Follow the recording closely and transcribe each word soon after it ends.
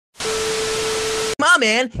on,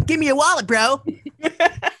 man. Give me your wallet, bro.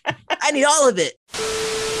 I need all of it.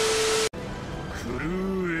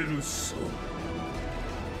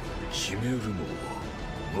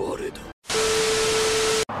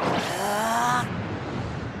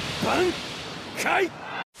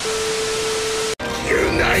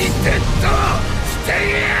 United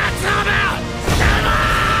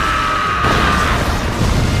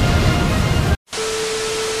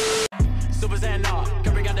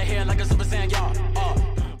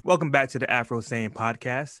Welcome back to the Afro Saiyan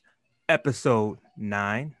Podcast, episode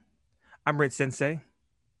 9. I'm Rich Sensei.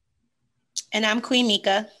 And I'm Queen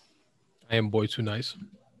Mika. I am Boy Too Nice.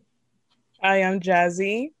 I am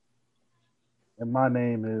Jazzy. And my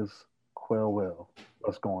name is Quell Will.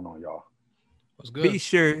 What's going on, y'all? What's good? Be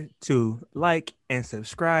sure to like and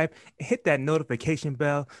subscribe and hit that notification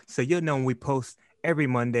bell so you'll know when we post every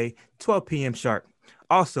Monday, 12 p.m. sharp.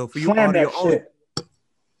 Also, for you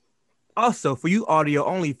audio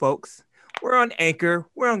only folks, we're on Anchor,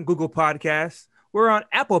 we're on Google Podcasts, we're on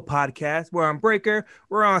Apple Podcasts, we're on Breaker,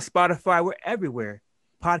 we're on Spotify, we're everywhere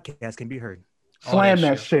podcasts can be heard. Slam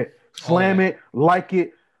that shit. Slam it, like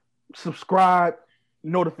it, subscribe,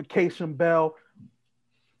 notification bell,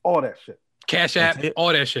 all that shit. Cash App,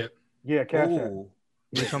 all that shit. Yeah, Cash App.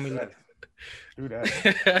 You told me that. Do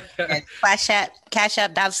that. Cash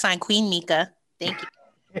App, $ Queen Mika. Thank you.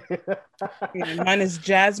 Yeah, mine is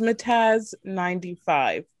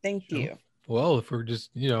Jazzmataz95. Thank you. Well, if we're just,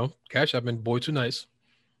 Cash App and Boy Too Nice.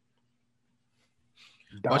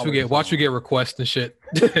 Watch we get requests and shit.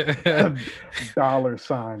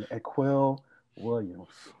 $ at Quill Williams.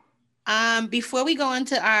 Before we go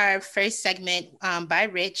into our first segment by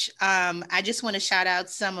Rich, I just want to shout out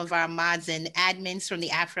some of our mods and admins from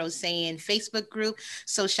the Afro Saiyan Facebook group.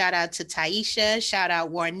 So shout out to Taisha, shout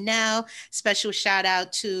out Warnell, special shout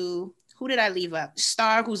out to, who did I leave up?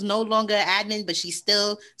 Star, who's no longer admin, but she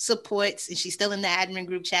still supports and she's still in the admin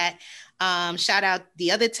group chat. Shout out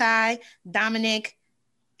the other Ty, Dominic,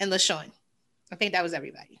 and LaShawn. I think that was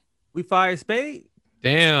everybody. We fired Spade.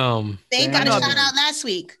 Damn. They got a shout out last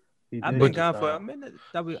week. I've been gone for a minute.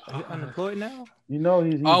 Are we unemployed now? He's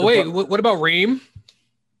oh, wait. What about Reem?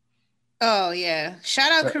 Oh, yeah. Shout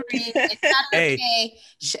out Kareem. And shout out Hey.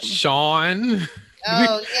 Sean. Oh,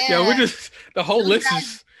 yeah. Yeah, we just, the whole list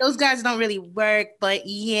is. Those guys don't really work, but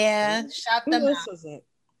yeah, shout them out.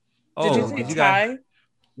 Did you guys?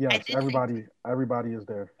 Yes, everybody is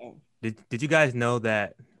there. Did you guys know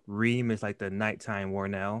that Reem is like the nighttime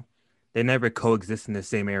Warnell? They never coexist in the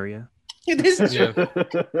same area. This is Yeah.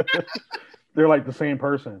 They're like the same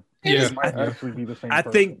person. Yeah. They might actually be the same I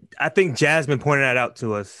person. think Jasmine pointed that out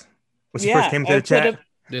to us when she first came to the chat.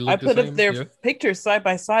 I put up their pictures side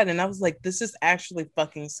by side, and I was like, "This is actually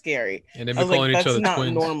fucking scary." And they've been calling each other not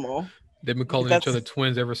twins. Normal. They've been calling each other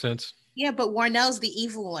twins ever since. Yeah, but Warnell's the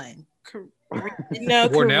evil one. No,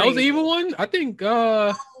 Warnell's the evil one? I think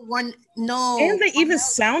no. And they even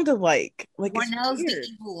sound alike. Like Warnell's the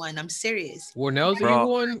evil one. I'm serious. Warnell's the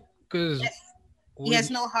evil one? Because he has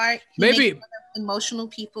no heart. He maybe makes fun of emotional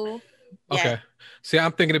people. Okay. Yeah. See,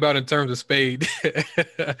 I'm thinking about in terms of Spade.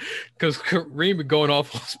 Because Kareem been going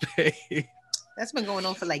off on Spade. That's been going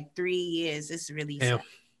on for like 3 years. It's really sad. Damn.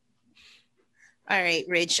 All right,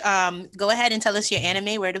 Rich. Go ahead and tell us your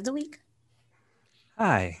anime word of the week.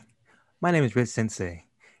 Hi, my name is Rich Sensei,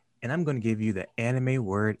 and I'm going to give you the anime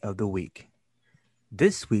word of the week.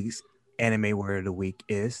 This week's anime word of the week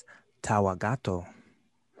is Tawagato.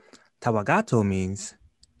 Tawagato means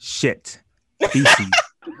shit, feces,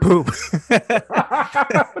 poop.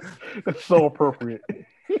 That's so appropriate.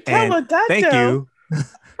 And thank you,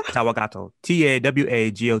 Tawagato.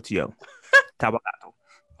 Tawagato. Tawagato.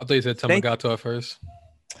 I thought you said Tamagato at first.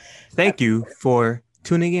 Thank you for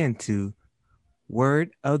tuning in to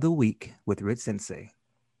Word of the Week with Rich Sensei.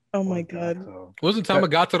 Oh my god! Wasn't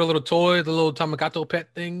Tamagato the little toy, the little Tamagato pet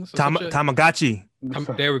things? Tamagotchi.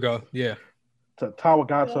 There we go. Yeah.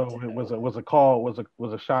 Tawagato was a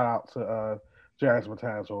shout out to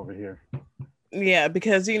Jazzmataz over here. Yeah,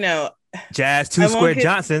 because Jazz Two Square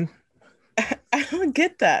Johnson. I don't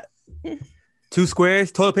get that. 2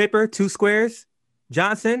 squares toilet paper. 2 squares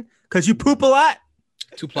Johnson. Cause you poop a lot.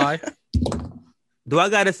 2-ply. Do I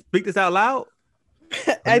gotta speak this out loud?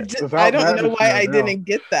 I don't know why I didn't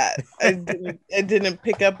get that. I didn't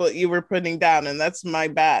pick up what you were putting down, and that's my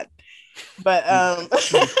bad. But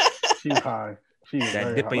she's high. She's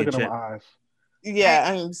very high. Look at them eyes.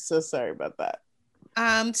 Yeah, I'm so sorry about that.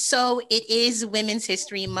 So it is Women's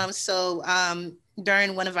History Month. So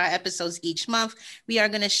during one of our episodes each month, we are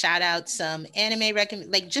going to shout out some anime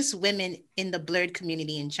like just women in the blurred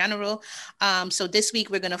community in general. So this week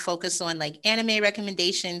we're going to focus on like anime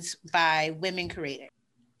recommendations by women creators.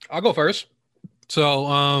 I'll go first. So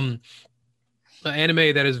an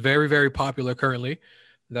anime that is very, very popular currently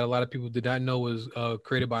that a lot of people did not know was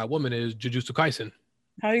created by a woman is Jujutsu Kaisen.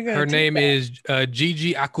 How are you going to Her name is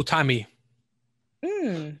Gigi Akutami.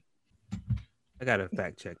 I gotta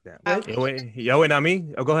fact check that. Yo, wait, not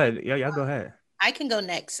me. Oh, go ahead. Yeah, go ahead. I can go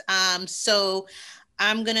next. So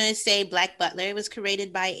I'm gonna say Black Butler. It was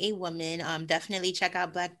created by a woman. Definitely check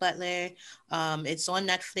out Black Butler. It's on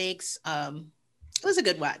Netflix. It was a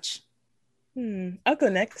good watch. I'll go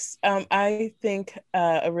next. I think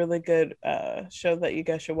a really good show that you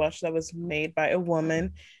guys should watch that was made by a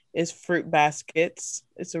woman is Fruit Baskets.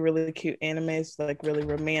 It's a really cute anime. It's like really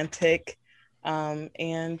romantic.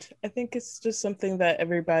 And I think it's just something that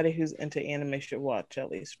everybody who's into anime should watch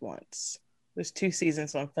at least once. There's 2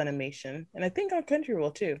 seasons on Funimation, and I think on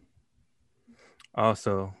Crunchyroll too.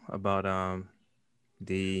 Also, about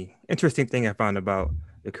the interesting thing I found about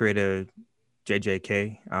the creator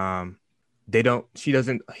JJK, she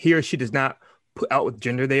does not put out what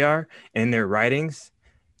gender they are, and in their writings,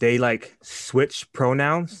 they like switch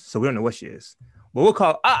pronouns, so we don't know what she is. But we'll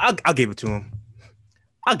call. I'll give it to him.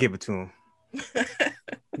 I'll give it to him.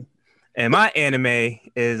 And my anime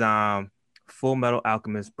is Full Metal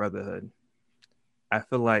Alchemist Brotherhood. I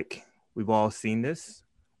feel like we've all seen this.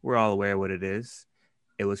 We're all aware of what it is.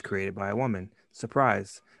 It was created by a woman.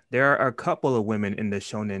 Surprise. There are a couple of women in the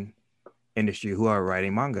shonen industry who are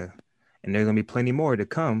writing manga. And there's going to be plenty more to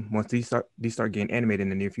come once these start getting animated in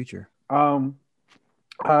the near future. I'm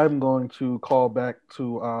going to call back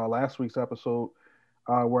to last week's episode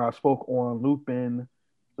where I spoke on Lupin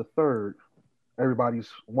the Third.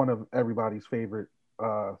 One of everybody's favorite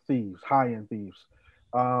thieves, high-end thieves.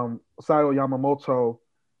 Sayo Yamamoto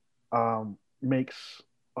makes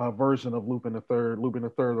a version of Lupin the Third. Lupin the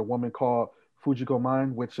Third, a woman called Fujiko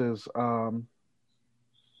Mine, which is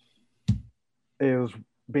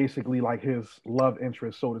basically like his love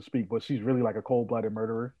interest, so to speak, but she's really like a cold-blooded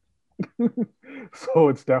murderer. So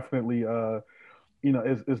it's definitely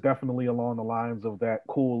it's definitely along the lines of that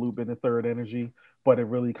cool Lupin the Third energy, but it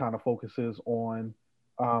really kind of focuses on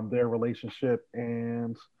their relationship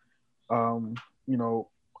and that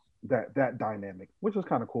dynamic, which is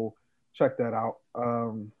kind of cool. Check that out.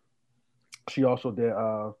 She also did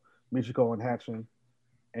Michiko and Hatchin,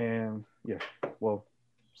 and yeah, well,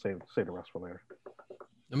 say the rest for later.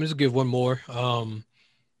 Let me just give one more.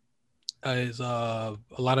 A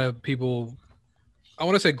lot of people, I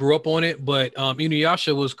want to say grew up on it, but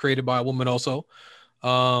Inuyasha was created by a woman also.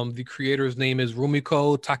 The creator's name is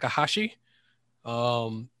Rumiko Takahashi.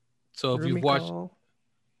 So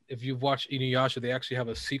if you've watched Inuyasha, they actually have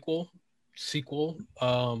a sequel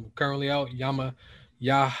currently out.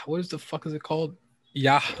 What is the fuck is it called?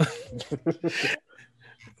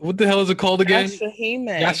 What the hell is it called again?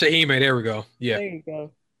 Yashahime. There we go. Yeah. There you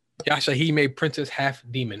go. Yashahime, Princess Half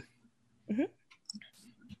Demon. Mm-hmm.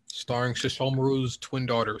 Starring Shishomaru's twin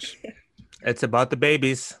daughters. It's about the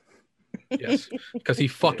babies. Yes, because he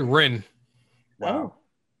fucked Rin. Wow.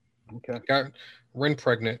 Okay. Got Rin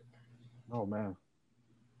pregnant. Oh man.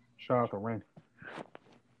 Shout out to Rin.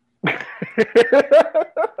 The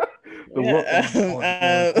look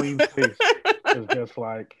on Queen's face is just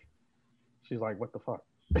like, she's like, what the fuck?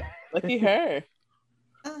 Lucky her.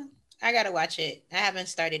 I gotta watch it. I haven't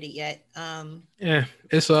started it yet. Yeah,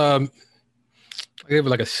 it's I gave it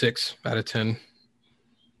like a 6 out of 10.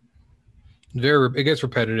 It gets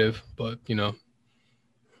repetitive, but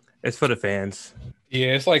it's for the fans.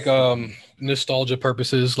 Yeah, it's like nostalgia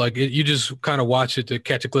purposes. Like you just kind of watch it to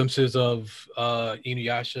catch glimpses of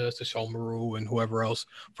Inuyasha, Sesshomaru, and whoever else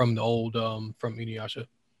from the old from Inuyasha.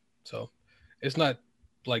 So it's not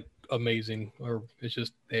like amazing, or it's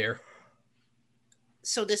just there.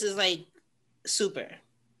 So this is like Super.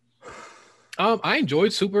 I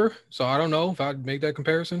enjoyed Super, so I don't know if I'd make that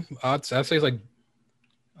comparison. I'd say it's like,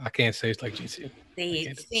 I can't say it's like GC. Say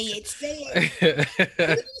it. Say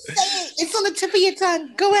it. It's on the tip of your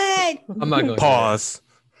tongue. Go ahead. I'm not going to pause.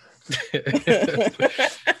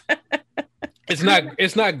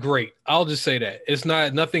 It's not great. I'll just say that.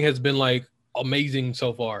 Nothing has been like amazing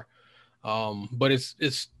so far. But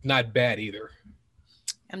it's not bad either.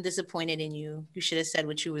 I'm disappointed in you. You should have said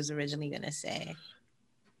what you was originally going to say.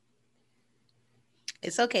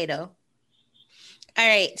 It's okay though. All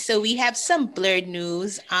right, so we have some blurred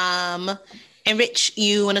news. And Rich,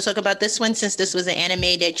 you want to talk about this one since this was an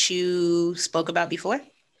anime that you spoke about before?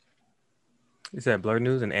 Is that blurred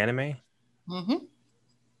news and anime? Mm-hmm.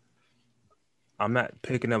 I'm not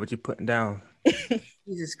picking up what you're putting down.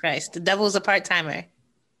 Jesus Christ. The devil's a part-timer.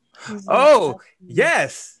 Oh,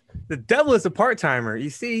 yes. The Devil is a part-timer. You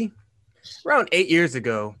see, around 8 years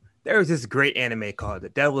ago, there was this great anime called The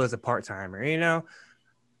Devil is a Part-Timer. You know,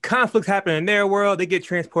 conflicts happen in their world. They get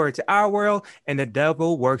transported to our world, and the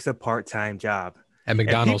devil works a part-time job. At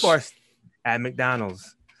McDonald's. And people are at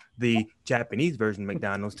McDonald's, the Japanese version of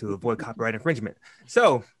McDonald's, to avoid copyright infringement.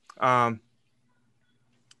 So,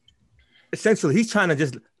 essentially, he's trying to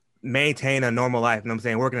just maintain a normal life. You know what I'm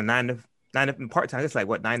saying? Working a nine to part-time. It's like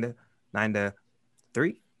what, 9 to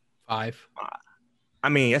 3? 5. I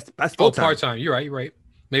mean, that's full time. Part-time. You're right.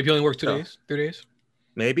 Maybe you only work 2 days, 3 days.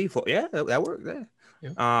 Maybe 4. Yeah, that works.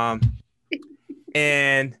 Yeah.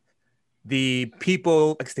 And the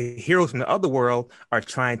people, like the heroes from the other world, are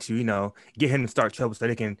trying to, you know, get him to start trouble so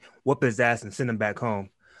they can whoop his ass and send him back home.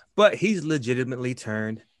 But he's legitimately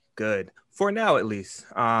turned good for now, at least.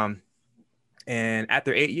 And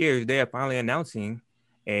after 8 years, they are finally announcing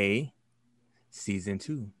a season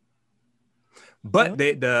 2. But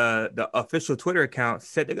the official Twitter account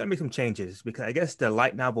said they're gonna make some changes because I guess the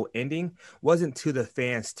light novel ending wasn't to the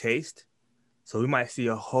fans' taste. So we might see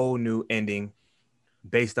a whole new ending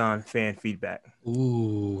based on fan feedback.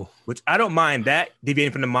 Ooh. Which I don't mind that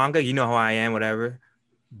deviating from the manga. You know how I am, whatever.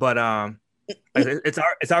 But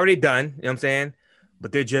it's already done, you know what I'm saying?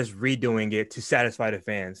 But they're just redoing it to satisfy the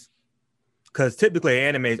fans. Because typically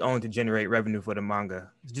anime is only to generate revenue for the manga.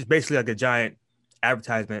 It's just basically like a giant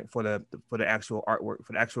advertisement for the actual artwork,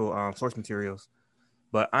 for the actual source materials.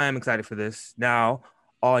 But I am excited for this. Now,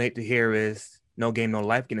 all I need to hear is No Game, No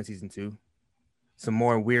Life getting a season 2. Some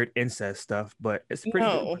more weird incest stuff, but it's pretty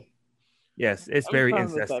good. Yes, it's very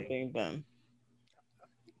incesty. Being done.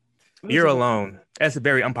 You're alone. That's a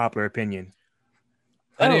very unpopular opinion.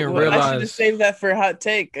 I didn't realize. I should have saved that for a hot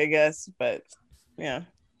take, I guess. But yeah,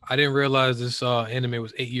 I didn't realize this anime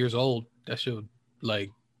was 8 years old. That shit,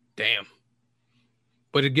 like, damn.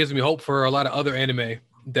 But it gives me hope for a lot of other anime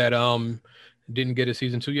that didn't get a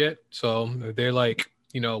season 2 yet. So they're like,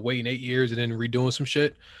 you know, waiting 8 years and then redoing some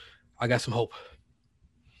shit. I got some hope.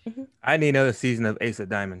 I need another season of Ace of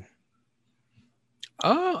Diamond.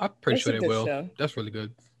 I'm pretty That's sure a they good will. show. That's really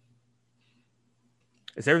good.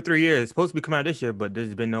 It's every 3 years. It's supposed to be coming out this year, but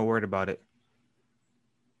there's been no word about it.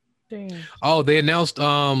 Dang. Oh, they announced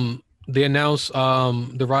the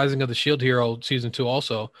Rising of the Shield Hero season 2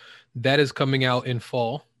 also. That is coming out in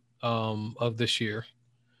fall of this year.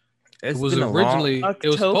 It was originally it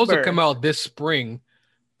was supposed to come out this spring,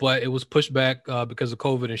 but it was pushed back because of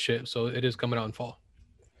COVID and shit. So it is coming out in fall.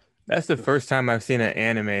 That's the first time I've seen an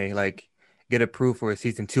anime like get approved for a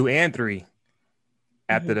season 2 and 3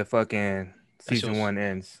 after the fucking season 1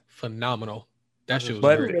 ends. Phenomenal. That shit was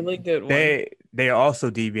But great. Really good one. They are also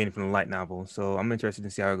deviating from the light novel, so I'm interested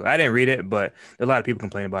to see how it goes. I didn't read it, but a lot of people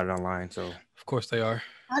complain about it online. So Of course they are.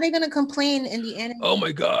 How are they gonna complain in the anime? Oh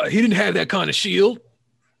my god, he didn't have that kind of shield.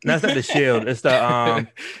 no, it's not the shield. It's the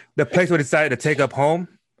place where they decided to take up home.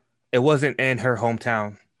 It wasn't in her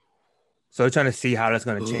hometown, so they're trying to see how that's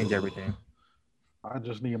going to change everything. I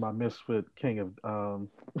just need my Misfit King of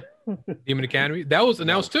Demon Academy. That was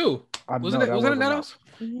announced too. Wasn't it announced?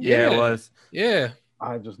 Yeah, it was. Yeah.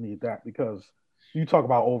 I just need that because you talk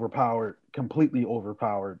about completely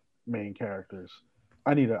overpowered main characters.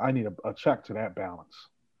 I need a check to that balance.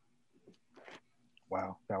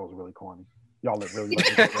 Wow, that was really corny. Y'all look really.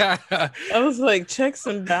 I was like, checks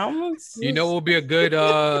and balance. You know, what will be a good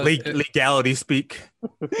legality speak.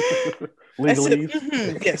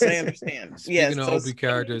 Legalese. Yes, I understand. Speaking of OP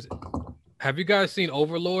characters, have you guys seen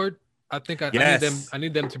Overlord? I think I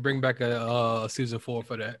need them to bring back a season 4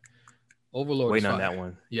 for that. Overlord. Waiting on that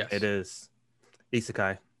one. Yes, it is.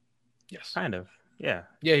 Isekai. Yes, kind of. Yeah.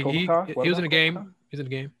 Yeah. He was in the game. He's in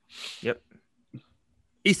the game. Yep.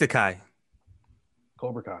 Isekai.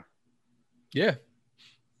 Cobra Kai. Yeah.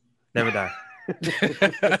 Never die.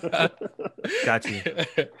 Got you.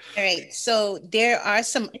 All right. So there are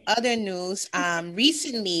some other news.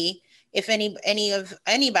 Recently, if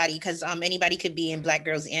anybody, because anybody could be in Black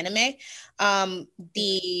Girls Anime.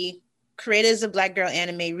 The creators of Black Girl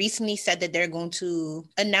Anime recently said that they're going to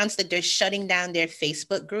announce that they're shutting down their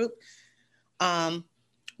Facebook group,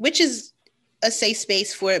 which is a safe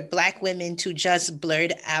space for Black women to just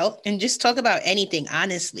blurt out and just talk about anything,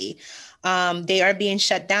 honestly. They are being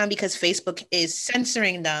shut down because Facebook is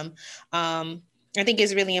censoring them. I think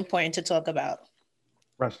it's really important to talk about.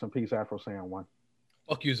 Rest in peace, Afro San One.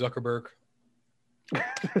 Fuck you, Zuckerberg.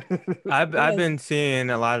 I've been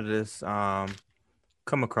seeing a lot of this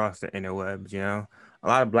come across the interwebs, you know. A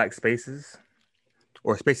lot of Black spaces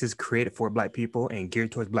or spaces created for Black people and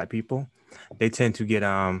geared towards Black people, they tend to get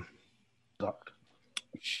Sucked.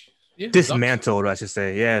 Yeah, dismantled, I should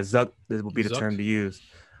say. Yeah, Zuck would be the term Zucked. to use.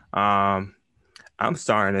 I'm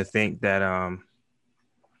starting to think that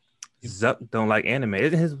Zuck don't like anime.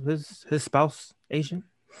 Isn't his spouse Asian?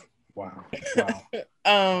 Wow. Wait,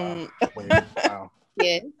 wow.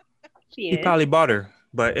 Yeah. He probably bought her,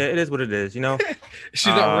 but it is what it is, you know. She's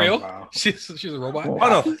not real. Wow. She's a robot.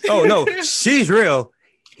 Oh no, she's real.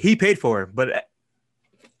 He paid for her, but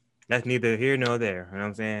that's neither here nor there. You know what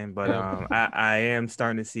I'm saying? But I am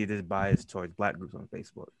starting to see this bias towards black groups on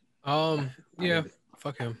Facebook. Yeah,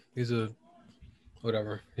 fuck him. He's a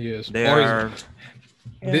whatever he is. They are.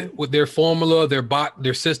 With their formula,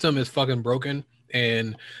 their system is fucking broken,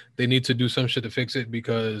 and they need to do some shit to fix it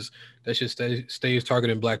because that shit stays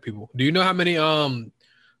targeting black people. Do you know how many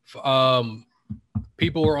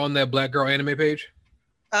people were on that black girl anime page?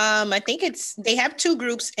 I think they have 2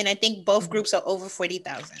 groups, and I think both groups are over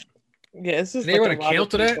 40,000. Yeah, it's just They like were to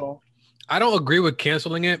cancel that. I don't agree with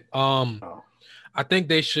canceling it. I think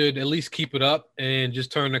they should at least keep it up and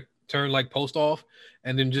just turn like post off,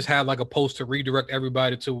 and then just have like a post to redirect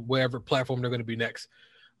everybody to whatever platform they're going to be next.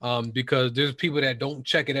 Because there's people that don't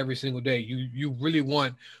check it every single day. You really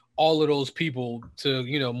want all of those people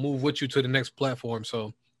to move with you to the next platform.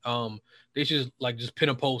 So they should just pin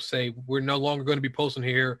a post, say we're no longer going to be posting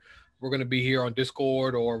here. We're going to be here on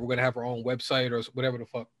Discord, or we're going to have our own website, or whatever the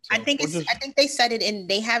fuck. So, I think they said it in.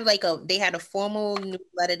 They had a formal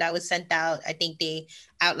newsletter that was sent out. I think they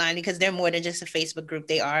outlined, because they're more than just a Facebook group.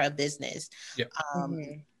 They are a business. Yeah.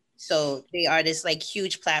 So they are this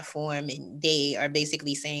huge platform, and they are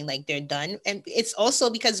basically saying they're done. And it's also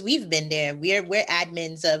because we've been there. We're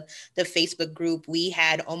admins of the Facebook group. We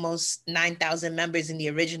had almost 9,000 members in the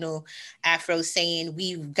original Afro saying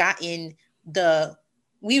we've gotten the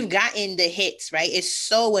hits, right? It's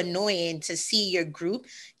so annoying to see your group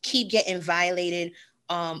keep getting violated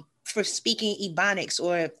for speaking Ebonics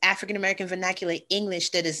or African American vernacular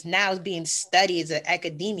English that is now being studied as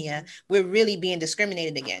academia. We're really being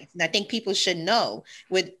discriminated against. And I think people should know,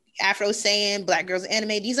 with Afro saying, Black Girls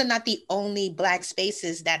Anime, these are not the only Black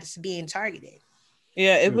spaces that's being targeted.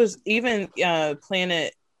 Yeah, it was even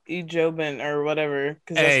Planet Ejobin or whatever.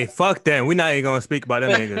 Hey, fuck them. We're not even gonna speak about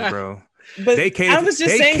them niggas, bro. But I was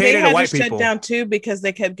just saying they had to shut people. down too because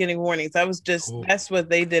they kept getting warnings. That's what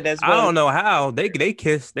they did as well. I don't know how they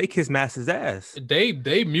kissed Master's ass.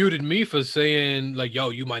 They muted me for saying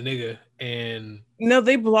yo, you my nigga, and no,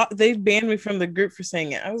 they banned me from the group for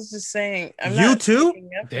saying it. I was just saying you too.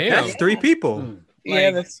 Damn, that's 3 people.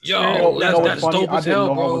 Yeah, that's yo, that's dope as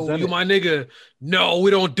hell, bro. You my nigga. No,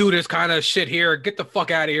 we don't do this kind of shit here. Get the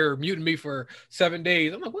fuck out of here. Muting me for 7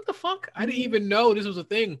 days. I'm like, what the fuck? I didn't even know this was a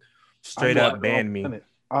thing. Straight up banned me.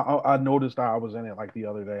 I noticed I was in it the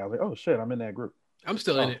other day. I was like, oh shit, I'm in that group. I'm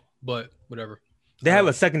still in it, but whatever. They have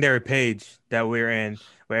a secondary page that we're in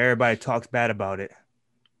where everybody talks bad about it.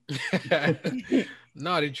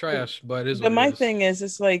 No, they trash, but it's. But my thing is,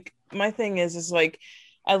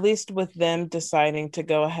 at least with them deciding to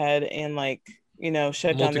go ahead and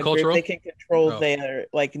shut down the group, they can control their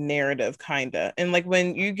narrative kinda. And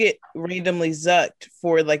when you get randomly zucked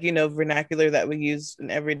for vernacular that we use in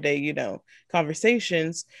everyday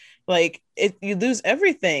conversations, you lose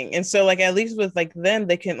everything. And so at least with them,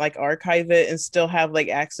 they can archive it and still have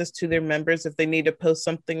access to their members. If they need to post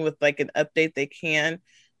something with an update, they can,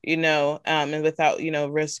 and without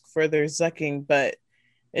risk further zucking. But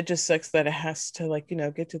it just sucks that it has to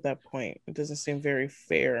get to that point. It doesn't seem very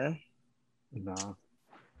fair. Nah,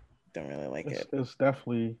 don't really like it. It's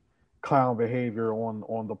definitely clown behavior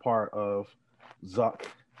on the part of Zuck.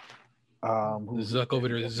 Zuck over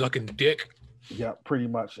there zucking dick. Yeah, pretty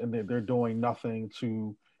much, and they're doing nothing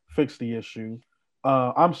to fix the issue.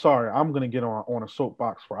 I'm sorry, I'm gonna get on a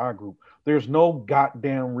soapbox for our group. There's no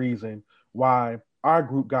goddamn reason why our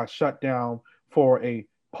group got shut down for a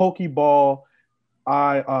Pokeball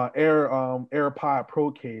AirPod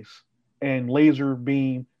Pro case and laser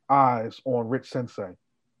beam eyes on Rich Sensei.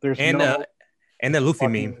 There's and the Luffy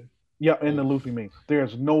meme. Yeah, and the Luffy meme.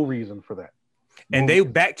 There's no reason for that. And they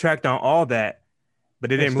backtracked on all that, but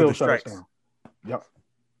they didn't move the strikes. Yep.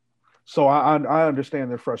 So I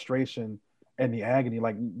understand their frustration and the agony.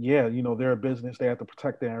 They're a business. They have to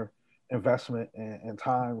protect their investment and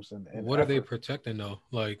times and what effort. Are they protecting though?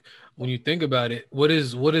 When you think about it, what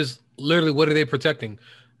is literally what are they protecting?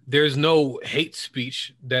 There's no hate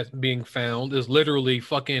speech that's being found. There's literally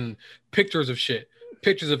fucking pictures of shit,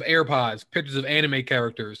 pictures of AirPods, pictures of anime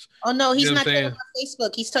characters. Oh no, he's not talking about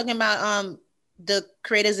Facebook. He's talking about the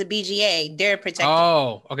creators of BGA. They're protecting.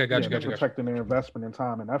 Oh, okay, gotcha. Protecting their investment in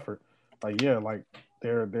time and effort. They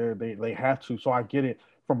have to. So I get it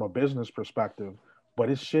from a business perspective, But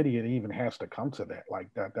it's shitty. It even has to come to that.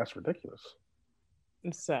 Like that. That's ridiculous.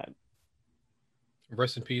 It's sad.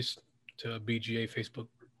 Rest in peace to BGA Facebook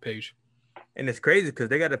page. And it's crazy because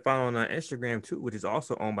they got a following on Instagram too, which is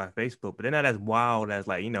also owned by Facebook. But they're not as wild as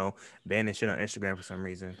like, banning shit on Instagram for some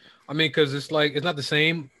reason. I mean, because it's like it's not the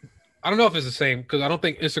same. I don't know if it's the same because I don't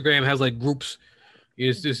think Instagram has like groups.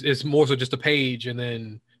 It's more so just a page, and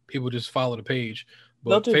then people just follow the page.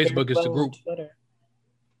 But Facebook is the group.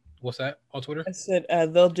 What's that on Twitter? I said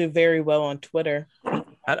they'll do very well on Twitter.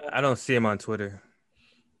 I don't see him on Twitter.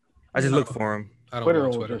 I just look for him. I don't Twitter know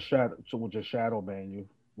will Twitter. just shadow ban you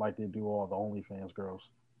like they do all the OnlyFans girls.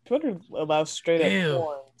 Twitter allows straight up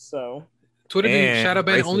porn, so Twitter didn't And shadow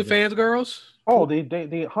ban racism. OnlyFans girls Oh, they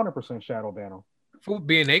 100% shadow ban them. for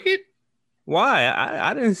being naked. Why?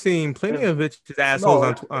 I didn't see plenty of bitches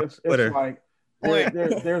assholes on Twitter. It's like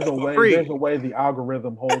there's a way. Free. There's a way the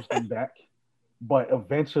algorithm holds them back, but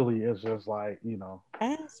eventually it's just like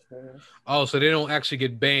assholes. Oh, so they don't actually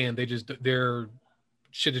get banned. Their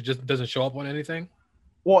shit just doesn't show up on anything.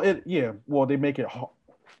 Well, they make it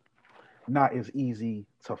not as easy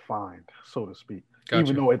to find, so to speak. Gotcha.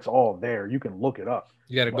 Even though it's all there, you can look it up.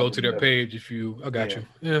 You got to go to their page if you. I got you.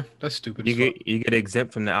 Yeah, that's stupid. as fuck. You get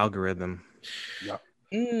exempt from the algorithm. Yeah.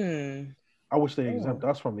 Mm. I wish they exempt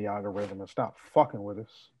us from the algorithm and stop fucking with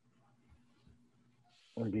us.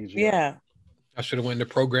 On BGA. Yeah. I should have went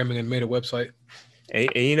into programming and made a website. And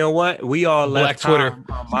you know what? We all Black left Twitter. time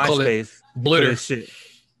on Call it MySpace. for Blitter. this shit.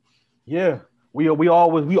 Yeah. We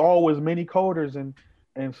always mini coders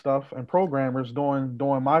and stuff and programmers doing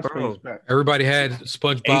MySpace Bro. back. Everybody had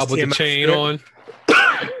SpongeBob with the HTML chain script.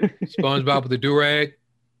 on, SpongeBob with the do-rag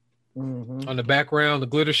Mhm. on the background, the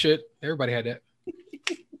glitter shit. Everybody had that.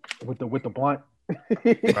 With the blunt.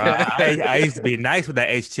 Bro, I used to be nice with that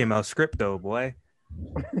HTML script though, boy.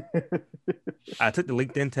 I took the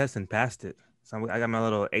LinkedIn test and passed it. So I got my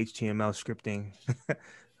little HTML scripting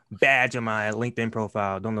badge on my LinkedIn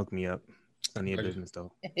profile. Don't look me up. It's none of your business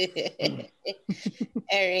though.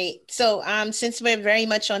 All right. So since we're very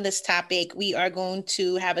much on this topic, we are going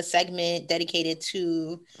to have a segment dedicated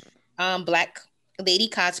to Black lady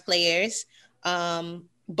cosplayers,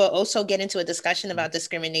 but also get into a discussion about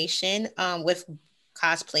discrimination with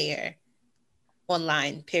cosplayer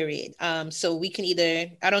online, period. So we can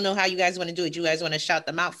either, I don't know how you guys want to do it. Do you guys want to shout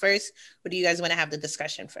them out first, or do you guys want to have the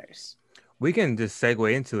discussion first? We can just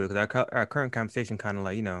segue into it because our current conversation kind of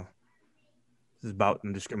like, this is about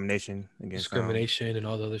discrimination against Discrimination and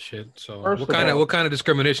all the other shit. So First what of all- kind of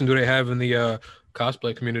discrimination do they have in the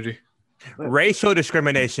cosplay community? racial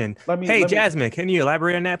discrimination. Let me- Jasmine, can you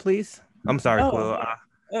elaborate on that, please? I'm sorry, Oh.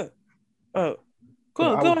 Quill. Oh,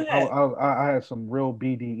 cool. I Go was- ahead. I had some real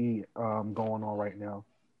BDE going on right now.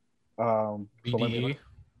 So let me- BDE.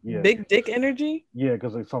 yeah, Big dick energy. yeah,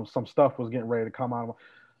 because some stuff was getting ready to come out.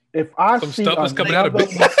 If I Some see stuff was coming out of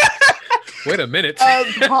another- big. Wait a minute.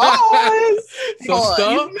 Pause. Some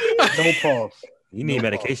stuff. no pause. You need No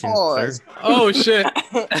medication, pause. sir. Oh shit.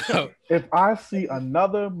 If I see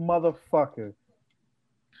another motherfucker,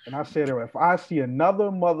 and I said it, if I see another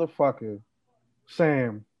motherfucker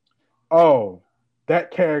saying, "Oh,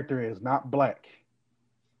 that character is not black.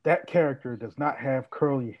 That character does not have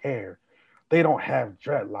curly hair. They don't have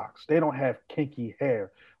dreadlocks. They don't have kinky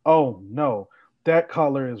hair. Oh no, that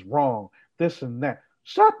color is wrong. This and that."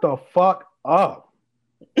 Shut the fuck up.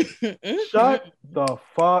 Shut the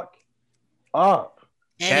fuck up.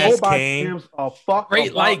 Yes, Nobody King. gives a fuck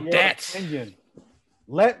Great about like your that. opinion.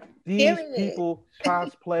 Let these Period. people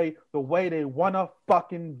cosplay the way they wanna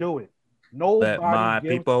fucking do it. Nobody my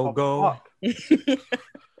gives people a go. fuck.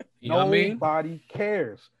 You know what I mean? Nobody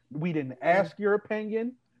cares. We didn't ask your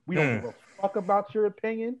opinion. We don't give a fuck about your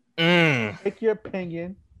opinion. Take your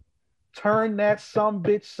opinion, turn that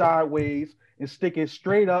sumbitch sideways, and stick it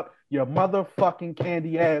straight up your motherfucking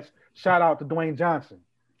candy ass. Shout out to Dwayne Johnson.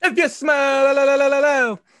 If you smile, la, la, la, la,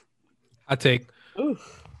 la. I take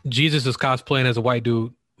Oof. Jesus is cosplaying as a white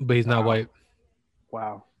dude, but he's not white.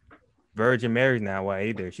 Wow. Virgin Mary's not white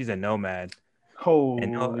either. She's a nomad, Holy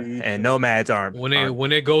and nomads aren't. When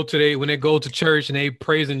they go to church and they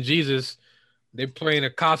praising Jesus, they playing a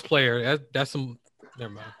cosplayer. That's some.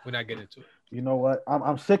 Never mind. We're not getting into it. You know what?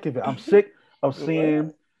 I'm sick of it. I'm sick of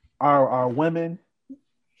seeing our women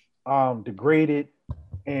degraded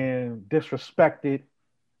and disrespected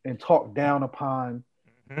and talked down upon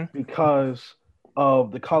because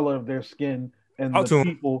of the color of their skin and Talk to the 'em.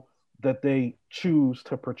 people that they choose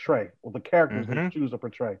to portray, or the characters they choose to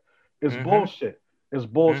portray. It's Mhm. bullshit. It's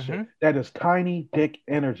bullshit. Mhm. That is tiny dick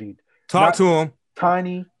energy. Talk to him.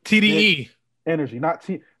 Tiny TDE. energy. Not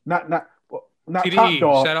Not TDE. Top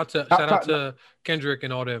Dog. Shout out to Kendrick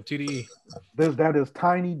and all them. TDE. That is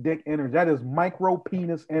tiny dick energy. That is micro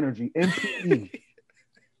penis energy. MPE.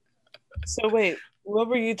 So wait, what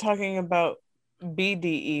were you talking about?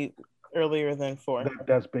 BDE earlier than 4.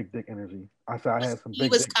 That's big dick energy. I said I had some. He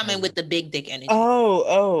was coming with the big dick energy.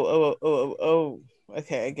 Oh.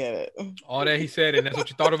 Okay, I get it. All that he said, and that's what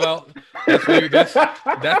you thought about.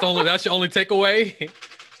 That's your only takeaway.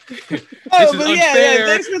 This is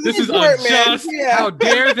unfair. This is unjust. Yeah. How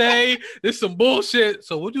dare they? This is some bullshit.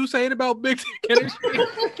 So what you saying about big dick energy? I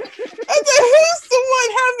said, who's the one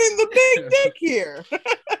having the big dick here?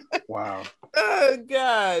 Wow. Oh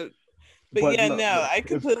God. But yeah, no, I it's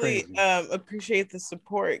completely appreciate the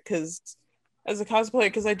support because as a cosplayer,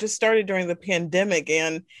 because I just started during the pandemic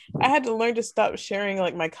and I had to learn to stop sharing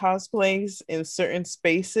like my cosplays in certain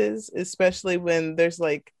spaces, especially when there's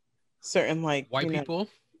like certain like white people.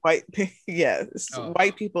 White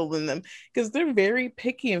people in them because they're very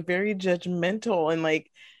picky and very judgmental and like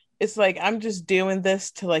it's like I'm just doing this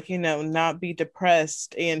to like not be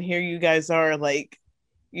depressed and here you guys are like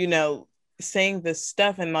saying this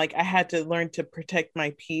stuff and like I had to learn to protect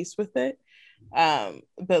my peace with it,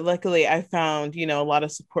 but luckily I found a lot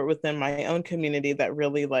of support within my own community that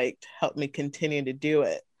really like helped me continue to do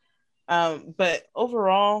it, but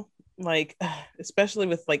overall like especially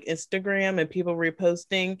with like Instagram and people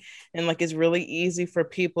reposting and like it's really easy for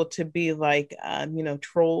people to be like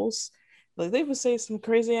trolls, like they would say some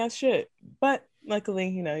crazy ass shit, but luckily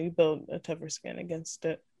you build a tougher skin against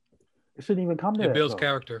it. It shouldn't even come to it builds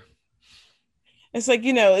character. It's like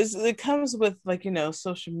it comes with like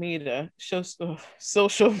social media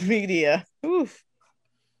oof,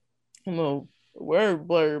 a little word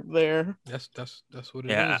blurb there. That's what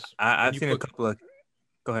it is. I've seen a couple of.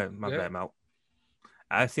 Go ahead, my bad, Mal.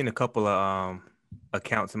 I've seen a couple of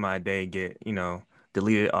accounts in my day get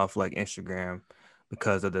deleted off like Instagram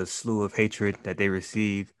because of the slew of hatred that they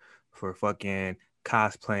received for fucking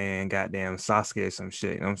cosplaying goddamn Sasuke or some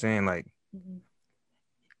shit. You know what I'm saying? Like,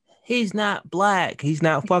 he's not black. He's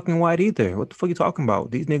not fucking white either. What the fuck you talking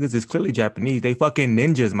about? These niggas is clearly Japanese. They fucking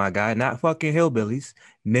ninjas, my guy. Not fucking hillbillies.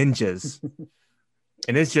 Ninjas.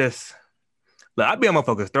 And it's just... Look, I be on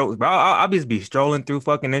motherfuckers' throats, bro. I'll just be strolling through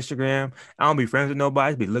fucking Instagram. I don't be friends with nobody.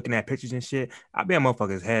 I just be looking at pictures and shit. I be on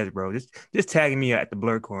motherfuckers' heads, bro. Just tagging me at the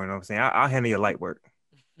blur core, you know what I'm saying? I'll handle your light work.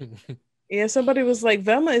 Yeah, somebody was like,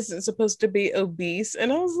 Velma isn't supposed to be obese.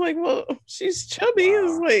 And I was like, well, she's chubby. Wow. I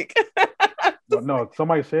was like... No,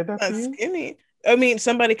 somebody said that to you? Skinny. I mean,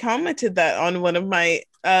 somebody commented that on one of my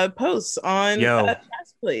posts on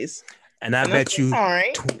cosplays. And I bet you...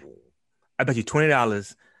 I bet you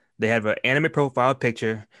 $20... They have an anime profile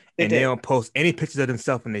picture, and they don't post any pictures of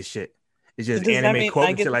themselves in this shit. It's just anime quote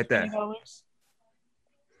and shit like that.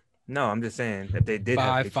 No, I'm just saying that they did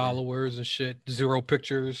 5 followers and shit, 0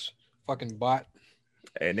 pictures, fucking bot.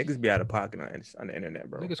 Hey, niggas be out of pocket on the internet,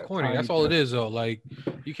 bro. Niggas corny. That's all it is, though. Like,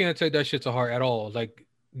 you can't take that shit to heart at all. Like,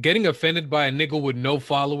 getting offended by a nigga with no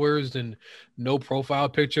followers and no profile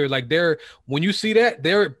picture, like when you see that,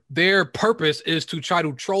 their purpose is to try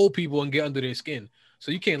to troll people and get under their skin.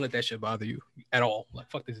 So you can't let that shit bother you at all. Like,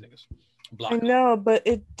 fuck these niggas. Block. I know, but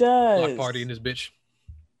it does. Block party in this bitch.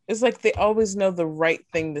 It's like they always know the right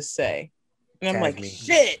thing to say. And I'm like,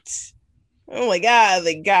 shit. I'm like,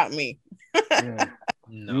 they got me. Yeah.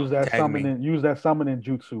 No. Use that summoning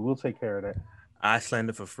jutsu. We'll take care of that. I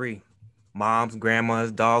slander for free. Moms,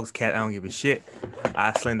 grandmas, dogs, cat, I don't give a shit.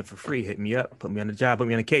 I slander for free. Hit me up. Put me on the job. Put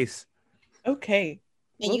me on a case. Okay.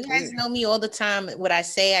 And you guys know me all the time. What I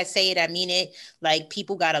say it, I mean it. Like,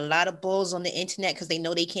 people got a lot of bulls on the internet because they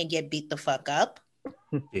know they can't get beat the fuck up.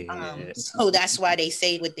 So that's why they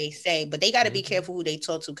say what they say. But they got to be careful who they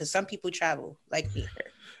talk to because some people travel like me.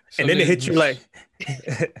 And then they hit you like,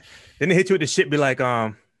 then they hit you with the shit, be like,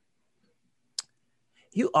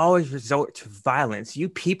 you always resort to violence. You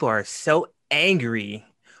people are so angry.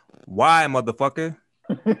 Why, motherfucker?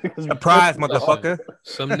 Surprise, motherfucker.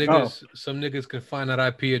 Some niggas can find that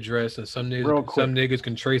IP address and some niggas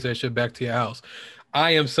can trace that shit back to your house.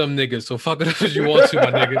 I am some niggas, so fuck it up as you want to,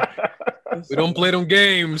 my nigga. We don't play them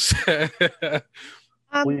games.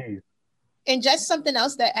 Please. And just something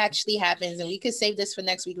else that actually happens, and we could save this for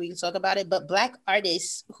next week, we can talk about it, but Black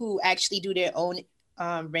artists who actually do their own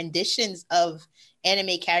renditions of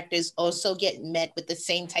anime characters also get met with the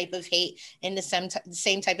same type of hate and the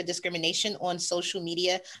same type of discrimination on social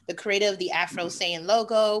media. The creator of the Afro Saiyan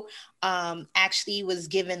logo actually was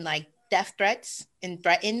given like death threats and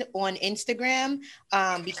threatened on Instagram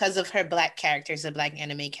because of her Black characters, or Black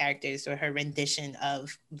anime characters, or her rendition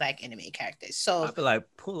of Black anime characters. So I feel like,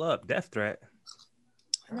 pull up, death threat.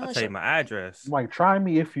 I'll tell you my address. Like, try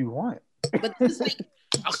me if you want. But this is like,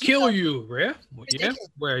 I'll kill you, Rhea. Yeah,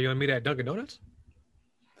 where you want me at Dunkin' Donuts?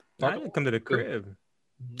 I didn't come to the crib.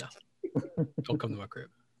 No, don't come to my crib.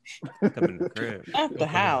 Come to the crib. At the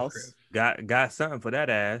house. Got something for that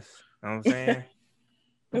ass. You know what I'm saying?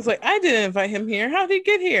 It's like, I didn't invite him here. How'd he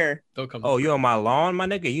get here? Don't come. Oh, you on my lawn, my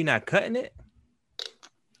nigga? You not cutting it?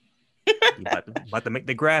 You about to make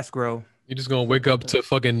the grass grow. You're just gonna wake up to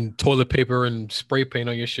fucking toilet paper and spray paint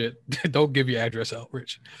on your shit. Don't give your address out,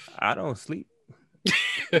 Rich. I don't sleep.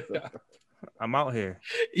 I'm out here.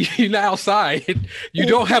 You're not outside. You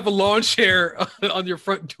don't have a lawn chair on your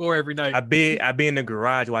front door every night. I be in the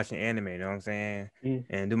garage watching anime. You know what I'm saying?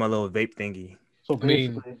 And do my little vape thingy. So I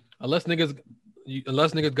mean, basically, unless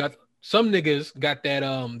niggas got some niggas got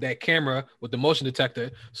that camera with the motion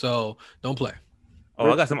detector. So don't play. Oh,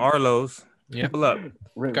 I got some Arlos. Yeah. Pull up.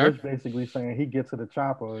 Rich basically saying he gets to the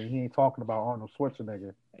chopper and he ain't talking about Arnold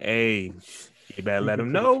Schwarzenegger. Hey, you better let He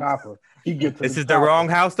him gets to the know. chopper. He gets to This is the chopper. wrong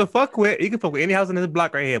house to fuck with. You can fuck with any house in this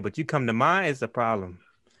block right here, but you come to mine, it's a problem.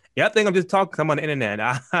 Yeah, I think I'm just talking. I'm on the internet.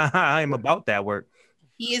 I am about that work.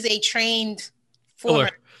 he is a trained former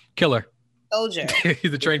Killer. soldier.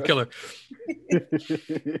 He's a trained killer.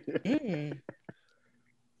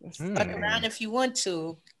 Fuck around if you want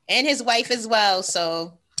to, and his wife as well.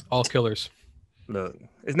 So All killers. Look,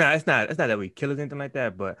 it's not that we kill or anything like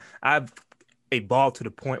that, but I've evolved to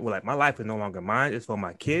the point where like my life is no longer mine, it's for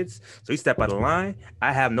my kids. So you step out of line,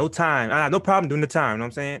 I have no time. I have no problem doing the time. You know what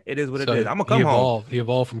I'm saying? It is what it is. I'm gonna come home. He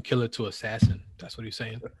evolved from killer to assassin. That's what he's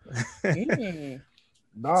saying.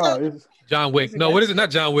 Nah, it's John Wick. No, what is it? Not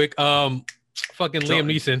John Wick. Fucking Liam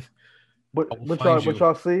Neeson. but I will y'all find but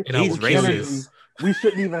y'all see, and I He's will kill you. racist. we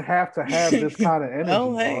shouldn't even have to have this kind of energy.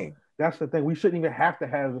 Oh, dog. hey. That's the thing. We shouldn't even have to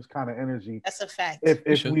have this kind of energy that's a fact.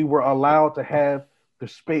 if should. we were allowed to have the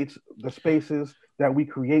spaces that we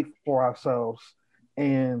create for ourselves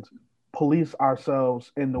and police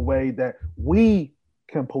ourselves in the way that we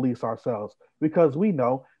can police ourselves. Because we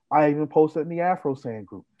know, I even posted in the Afro Sand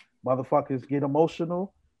group, motherfuckers get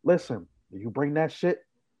emotional. Listen, you bring that shit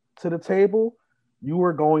to the table, you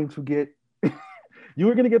are going to get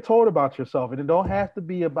told about yourself. And it don't have to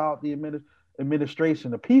be about the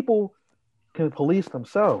administration. The people can police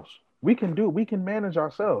themselves. We can manage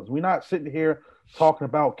ourselves. We're not sitting here talking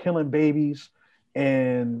about killing babies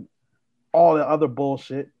and all the other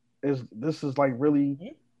bullshit. This is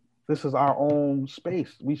our own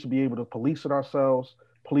space. We should be able to police it ourselves,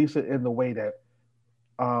 police it in the way that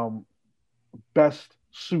best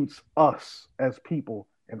suits us as people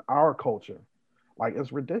and our culture. Like,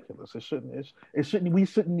 it's ridiculous. We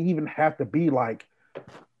shouldn't even have to be like,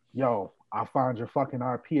 yo, I'll find your fucking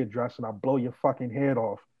IP address and I'll blow your fucking head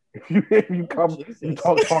off. If you come, you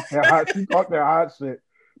talk that hot shit.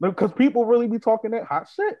 Because people really be talking that hot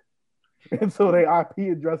shit. And so they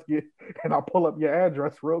IP address you, and I'll pull up your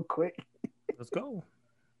address real quick. Let's go.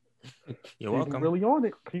 You're People welcome. really on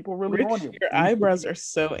it. People really on it. Your eyebrows are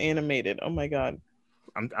so animated. Oh my god.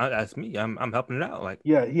 That's me. I'm helping it out. Like,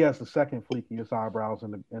 Yeah, he has the second fleekiest eyebrows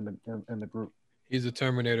in the grouk. He's a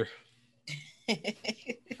Terminator. So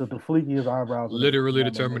the fleekiest eyebrows. Literally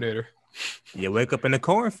the Terminator. you wake up in the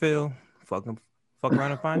cornfield, fuck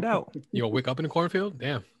around and find out. You gonna wake up in the cornfield?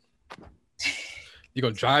 Damn. You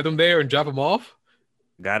gonna drive them there and drop them off?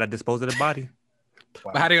 Gotta dispose of the body.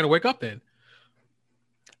 Wow. But how they gonna wake up then?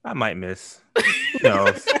 I might miss. Who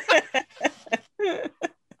knows?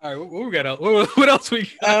 All right, what we got? What else we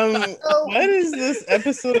got? What is this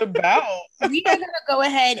episode about? We are gonna go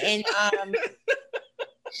ahead and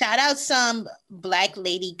shout out some Black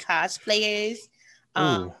lady cosplayers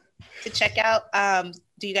Ooh. to check out.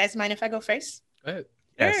 Do you guys mind if I go first? Go ahead.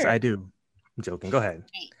 Yes, Sure. I do. I'm joking. Go ahead.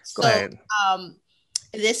 So, Go ahead.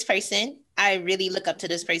 This person, I really look up to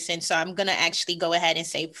this person. So I'm going to actually go ahead and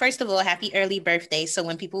say, first of all, happy early birthday. So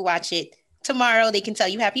when people watch it tomorrow, they can tell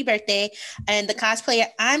you happy birthday. And the cosplayer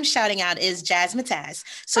I'm shouting out is Jazz Mataz.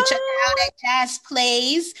 So check her out at Jazz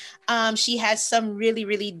Plays. She has some really,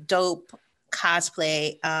 really dope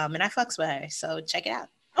cosplay. And I fucks with her. So check it out.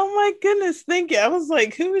 Oh my goodness, thank you. I was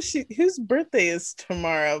like, who is she? Whose birthday is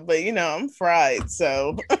tomorrow? But I'm fried,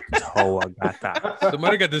 so Oh, I got that.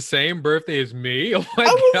 Somebody got the same birthday as me. Oh my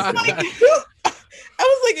I was god. like,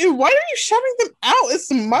 why are you shouting them out? It's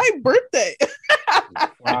my birthday.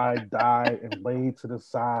 Fried, died, and laid to the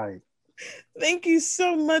side. Thank you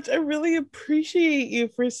so much. I really appreciate you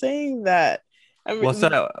for saying that. What's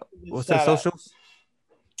that? What's the Shout out. socials?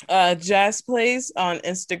 Jazz Plays on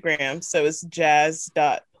Instagram, so it's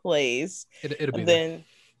jazz.plays. It'll be And there.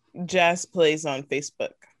 then Jazz Plays on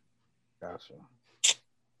Facebook. Gotcha.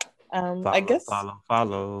 I guess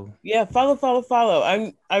follow. Yeah,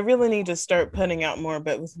 follow. I really need to start putting out more,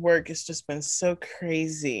 but with work, it's just been so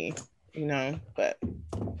crazy, but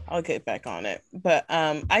I'll get back on it. But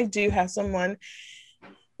I do have someone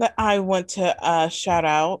that I want to shout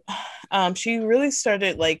out. She really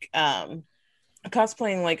started like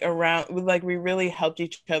cosplaying like around like we really helped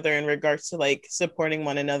each other in regards to like supporting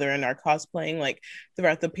one another in our cosplaying like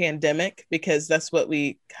throughout the pandemic, because that's what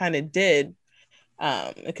we kind of did,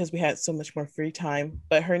 because we had so much more free time.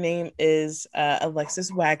 But her name is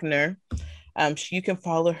Alexis Wagner. You can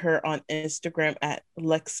follow her on Instagram at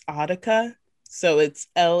Lexotica. So it's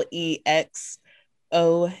LEXOTIC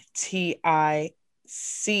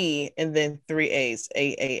and then 3 A's,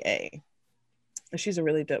 AAA. She's a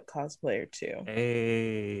really dope cosplayer too.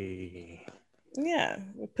 Hey. Yeah,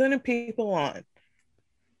 we're putting people on.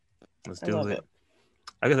 Let's do it.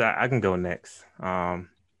 I guess I can go next.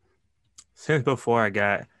 Since before I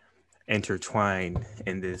got intertwined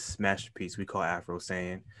in this masterpiece we call Afro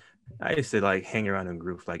Saying, I used to like hang around in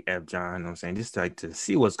groups like F John, you know what I'm saying, just like to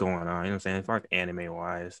see what's going on, you know what I'm saying, as far as anime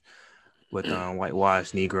wise with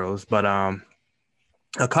whitewashed Negroes. But a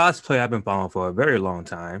cosplay I've been following for a very long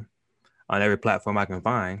time on every platform I can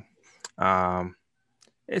find.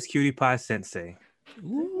 It's Cutie Pie Sensei.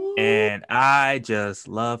 Ooh. And I just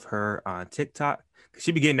love her on TikTok.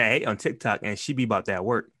 She be getting that hate on TikTok and she be about that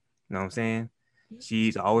work. You know what I'm saying?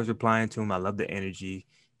 She's always replying to him. I love the energy.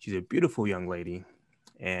 She's a beautiful young lady.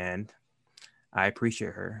 And I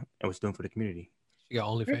appreciate her and what's doing for the community. She got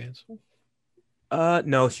OnlyFans?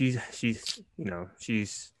 No, she's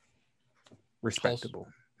respectable.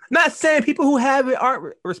 Not saying people who have it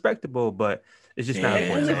aren't respectable, but it's just not.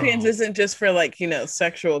 OnlyFans isn't just for like,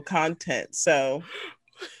 sexual content. So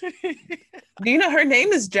do you know her name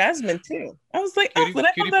is Jasmine too? I was like,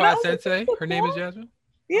 Cutie Pie Sensei. Her name is Jasmine?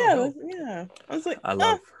 Yeah, yeah. I was like, I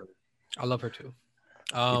love her. I love her too.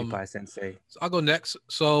 Cutie Pie Sensei. So I'll go next.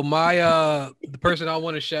 So my the person I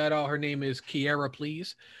want to shout out, her name is Kiara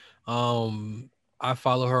Please. I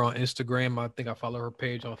follow her on Instagram. I think I follow her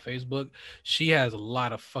page on Facebook. She has a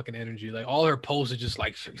lot of fucking energy. Like all her posts are just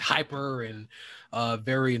like hyper and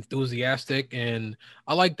very enthusiastic, and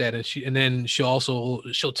I like that. And then she'll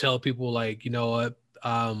tell people like, you know what,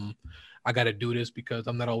 I got to do this because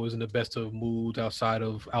I'm not always in the best of moods outside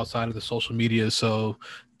of the social media. So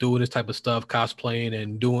doing this type of stuff, cosplaying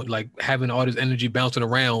and doing like having all this energy bouncing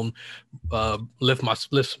around, lifts my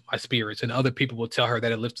spirits, and other people will tell her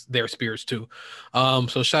that it lifts their spirits too.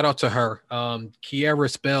 So shout out to her. Kiera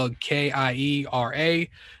spelled Kiera,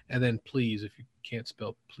 and then please, if you can't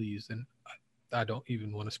spell please, then I don't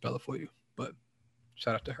even want to spell it for you, but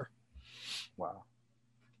shout out to her. Wow.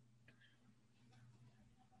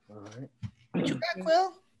 All right. What you got,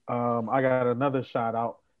 Quill? I got another shout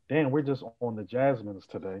out. Damn, we're just on the Jasmines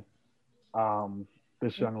today.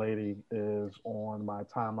 This young lady is on my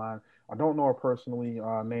timeline. I don't know her personally.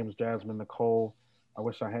 Name's Jasmine Nicole. I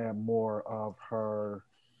wish I had more of her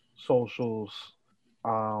socials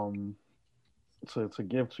to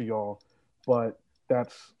give to y'all, but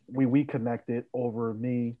that's we connected over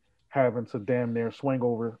me having to damn near swing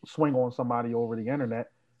on somebody over the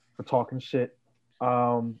internet for talking shit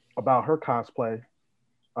about her cosplay.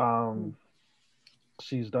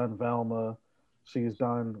 She's done Velma. She's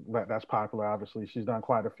done, that's popular, obviously. She's done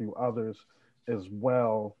quite a few others as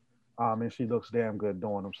well. And she looks damn good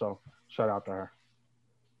doing them. So shout out to her.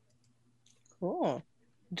 Cool.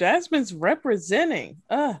 Jasmine's representing.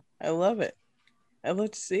 I love it. I love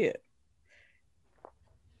to see it.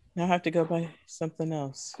 Now I have to go by something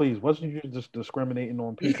else. Please, wasn't you just discriminating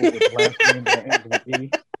on people with last names that ends with E?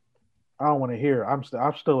 I don't want to hear. I'm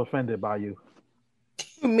still offended by you.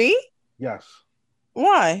 Me? Yes.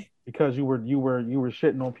 Why? Because you were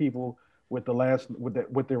shitting on people with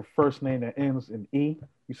with their first name that ends in E.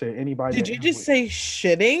 You say anybody. Did you just say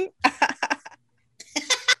shitting?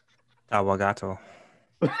 Awagato.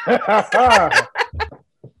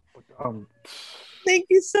 Thank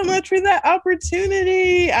you so much for that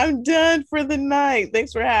opportunity. I'm done for the night.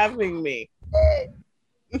 Thanks for having me.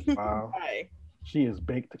 Wow. Bye. She is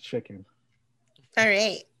baked chicken. All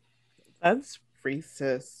right. That's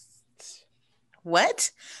racist. What?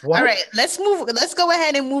 All right, let's go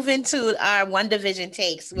ahead and move into our WandaVision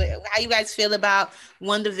takes. How you guys feel about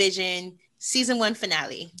WandaVision season 1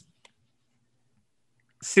 finale?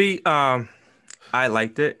 See, I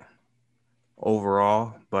liked it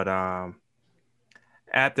overall, but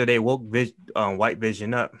after they woke White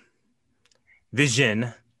Vision up,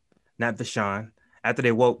 Vision, not Vishawn. After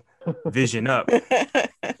they woke Vision up,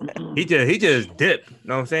 he just dipped. You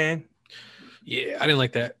know what I'm saying? Yeah, I didn't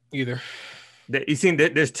like that either. You seen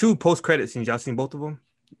that? There's 2 post-credit scenes. Y'all seen both of them?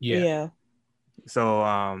 Yeah.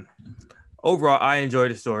 So overall, I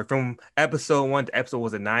enjoyed the story from episode 1 to episode,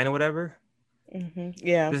 was it 9 or whatever?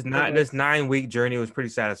 Yeah. This 9-week journey was pretty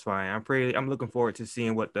satisfying. I'm looking forward to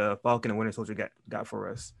seeing what the Falcon and Winter Soldier got for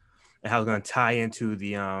us, and how it's going to tie into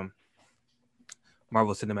the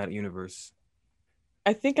Marvel Cinematic Universe.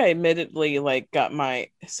 I think I admittedly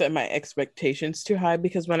set my expectations too high,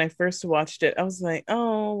 because when I first watched it, I was like,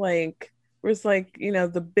 oh, like where's like,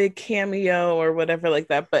 the big cameo or whatever like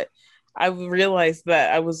that. But I realized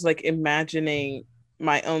that I was like imagining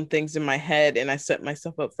my own things in my head, and I set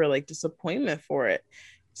myself up for like disappointment for it.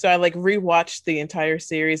 So I like rewatched the entire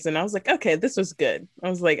series, and I was like, okay, this was good. I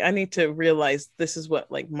was like, I need to realize this is what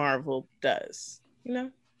like Marvel does, For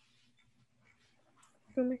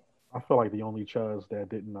me. I feel like the only Chuz that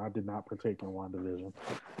I did not partake in WandaVision.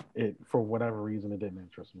 It, for whatever reason, it didn't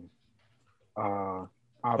interest me. I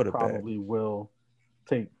probably will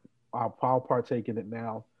I'll partake in it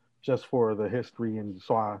now, just for the history, and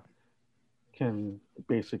so I can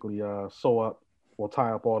basically sew up or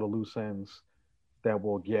tie up all the loose ends that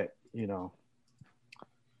we'll get,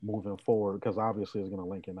 moving forward, because obviously it's going to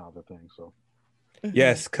link in other things. So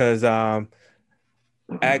yes, because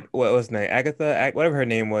what was her name? Agatha, whatever her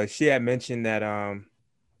name was, she had mentioned that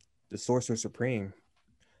the Sorcerer Supreme,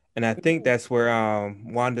 and I think that's where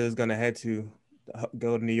Wanda is gonna head to,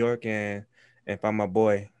 go to New York and find my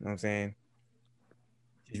boy. You know what I'm saying?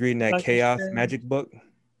 She's reading that Chaos Magic book.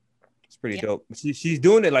 It's pretty dope. She's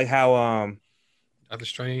doing it like how Doctor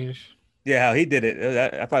Strange. Yeah, how he did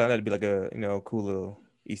it. I thought that'd be like a cool little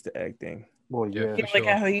Easter egg thing. Well, yeah, like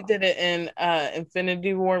how he did it in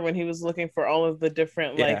Infinity War, when he was looking for all of the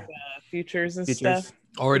different futures and stuff.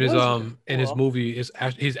 Or it is in his movie,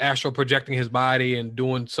 he's astral projecting his body and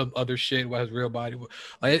doing some other shit with his real body.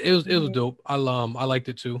 Like it was dope. I liked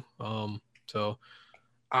it too. So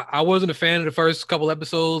I wasn't a fan of the first couple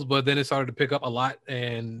episodes, but then it started to pick up a lot,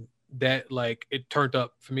 and that like it turned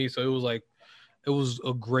up for me. So it was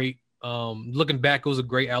a great looking back, it was a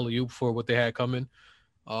great alley-oop for what they had coming.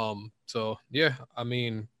 So yeah, I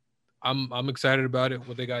mean, I'm excited about it,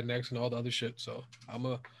 what they got next and all the other shit. So I'm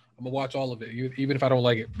gonna watch all of it, even if I don't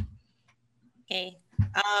like it. Okay.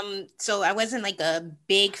 So I wasn't like a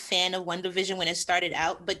big fan of WandaVision when it started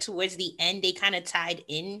out, but towards the end, they kind of tied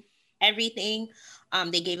in everything.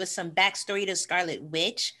 They gave us some backstory to Scarlet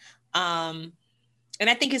Witch. And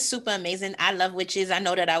I think it's super amazing. I love witches. I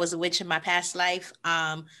know that I was a witch in my past life.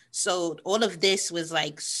 So all of this was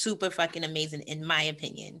like super fucking amazing in my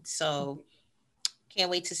opinion. So can't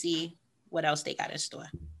wait to see what else they got in store.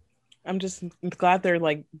 I'm just glad they're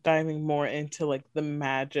like diving more into like the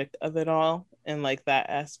magic of it all and like that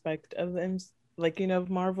aspect of them, like, of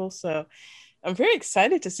Marvel. So I'm very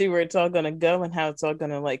excited to see where it's all going to go and how it's all going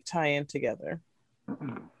to like tie in together.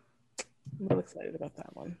 I'm real excited about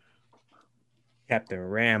that one. Captain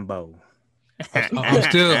Rambo. I'm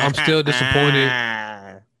still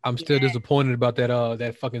disappointed. I'm still disappointed about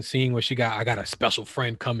that fucking scene where I got a special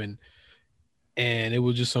friend coming, and it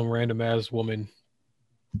was just some random ass woman.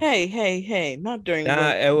 Hey! Not during.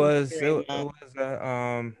 It was.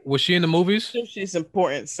 Was she in the movies? She's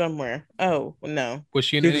important somewhere. Oh no. Was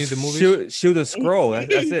she in any of the movies? She was a scroll.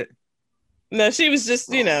 That's it. No, she was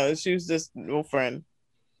just she was just a friend.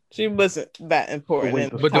 She wasn't that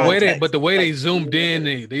important. But the way they zoomed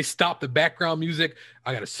in, they stopped the background music.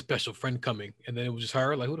 I got a special friend coming, and then it was just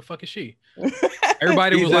her. Like, who the fuck is she?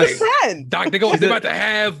 Everybody was like, friend. Doc, they're about to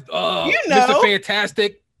have Mr.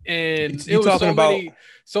 Fantastic, and it was talking about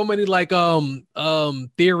so many like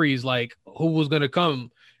theories like who was gonna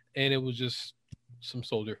come, and it was just some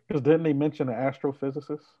soldier. Because didn't they mention an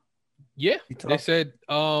astrophysicist? Yeah, they said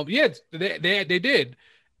they did.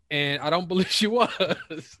 And I don't believe she was.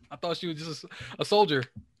 I thought she was just a soldier.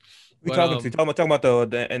 Talking about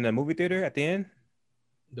the in the movie theater at the end?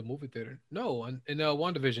 The movie theater? No, in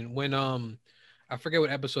WandaVision, when I forget what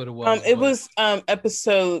episode it was. It was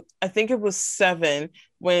episode, I think it was 7,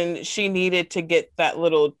 when she needed to get that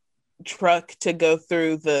little truck to go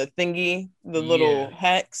through the thingy, the little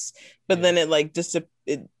hex, but then it like destroyed.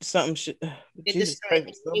 It was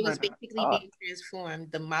basically being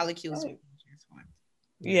transformed. The molecules were being transformed.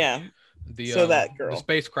 Yeah. So that girl. The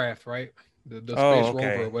spacecraft, right? The space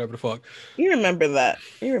rover or whatever the fuck. You remember that.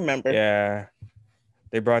 You remember. Yeah.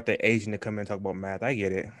 They brought the Asian to come and talk about math. I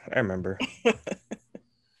get it. I remember.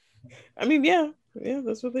 I mean, yeah,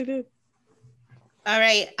 that's what they did. All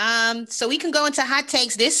right. So we can go into hot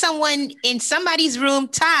takes. There's someone in somebody's room.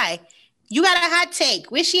 Ty, you got a hot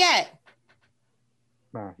take. Where's she at?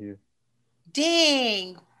 Not here.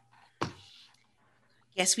 Dang.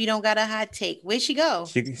 Guess we don't got a hot take. Where'd she go?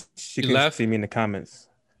 She can left. See me in the comments.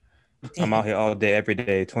 I'm out here all day, every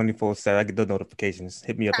day, 24/7. I get those notifications.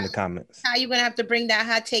 Hit me up in the comments. How you gonna have to bring that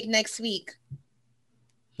hot take next week?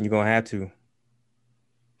 You're gonna have to.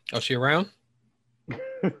 Oh, she around?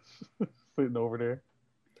 Sitting over there.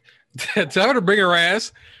 Tell her to bring her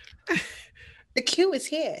ass. The Q is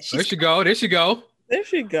here. There she go. There she go. There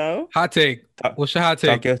she go. Hot take. What's your hot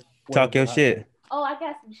take? Talk your shit. Oh, I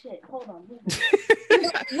got some shit. Hold on.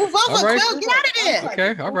 Move over, All right. Quill. Get out of there.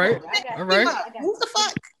 Okay. All right. All right. Move the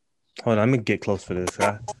fuck. Hold on, let me get close for this.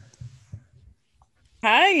 Huh?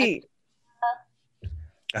 Hi.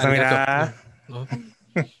 No.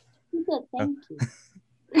 Good, thank you.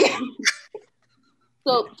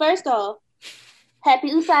 So first off, happy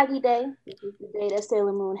Usagi Day. This is the day that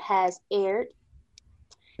Sailor Moon has aired.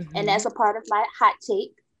 And that's a part of my hot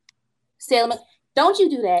take. Sailor Moon, don't you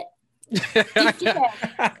do that.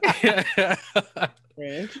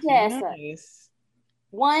 Nice.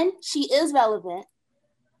 One, she is relevant.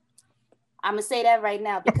 I'm gonna say that right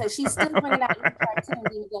now because she's still bringing out new cartoons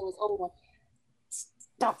even though it's old one.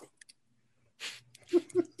 Stop it.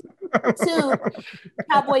 Two,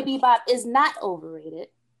 Cowboy Bebop is not overrated.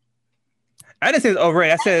 I didn't say it's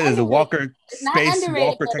overrated. I said it's a Walker It's not Space underrated,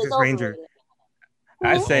 Walker but Texas it's Ranger. overrated.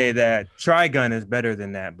 I say that Trigun is better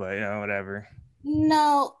than that, but whatever.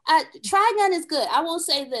 No, Trigun is good. I will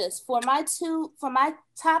say this for my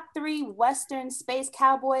top 3 Western space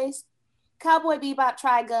cowboys: Cowboy Bebop,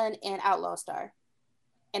 Trigun, and Outlaw Star.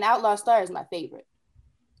 And Outlaw Star is my favorite.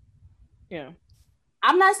 Yeah.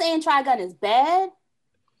 I'm not saying Trigun is bad,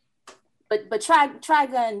 but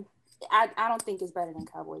Trigun, I don't think it's better than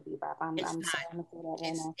Cowboy Bebop. I'm sorry, I'm gonna say that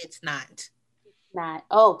right now. It's not. Not.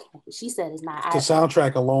 Oh, okay. She said it's not. The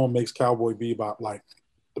soundtrack alone makes Cowboy Bebop like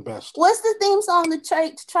the best. What's the theme song to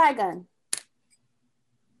Trigun?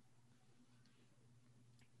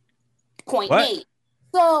 Point What? eight.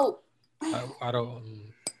 So, I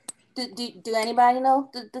don't. do anybody know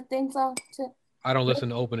the theme song? I don't listen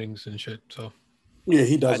to openings and shit. So Yeah,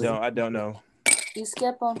 he I doesn't. don't know. You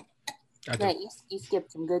skip them? I Yeah, do. you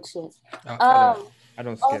skipped some good shit. I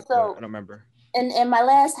don't skip. Also- but I don't remember. And my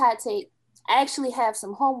last hot take, I actually have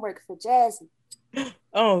some homework for Jazzy.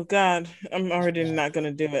 Oh God, I'm already not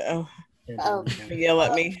gonna do it. Oh, Oh. yell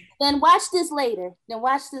at me. Then watch this later.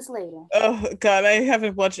 Oh God, I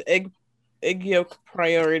haven't watched egg yolk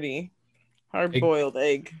priority, hard boiled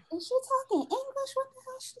egg. Is she talking English? What the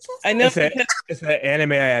hell she just I know. It's an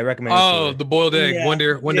anime I recommend. Oh, the boiled egg. Yeah.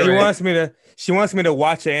 Wonder she Egg. wants me to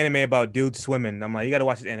watch an anime about dudes swimming. I'm like, you got to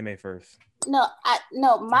watch this anime first. No,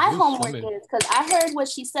 my Who's homework swimming? is because I heard what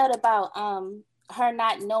she said about her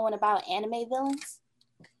not knowing about anime villains.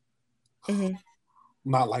 Mhm.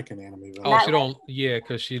 Not like an anime villain. Oh, Not she don't. Yeah,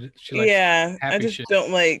 because she likes Yeah, I happy just shit.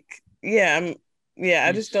 don't like. Yeah,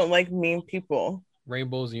 I just don't like mean people.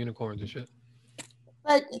 rainbows and unicorns and shit.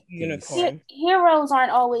 But Unicorn. heroes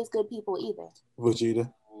aren't always good people either.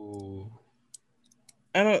 Vegeta. Ooh.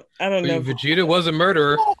 I don't know. Vegeta was a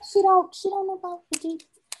murderer. She don't know about Vegeta.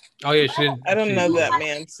 Oh yeah, she didn't. I don't know that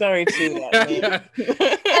man. Sorry to that man.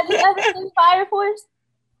 Have you ever seen Fire Force?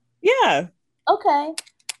 Yeah. Okay.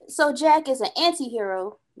 So Jack is an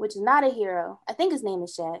anti-hero, which is not a hero. I think his name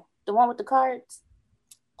is Jack. The one with the cards.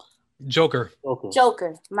 Joker. Okay.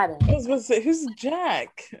 Joker. My I bad. was gonna say, who's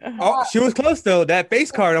Jack? Oh, she was close though. That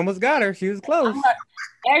face card almost got her. She was close.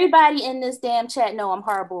 Everybody in this damn chat know I'm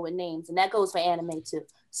horrible with names, and that goes for anime too.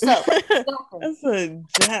 So Joker. That's a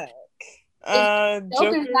Jack. Joker's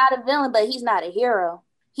Joker. not a villain, but he's not a hero.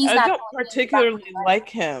 He's I not don't particularly like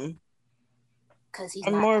him. because he's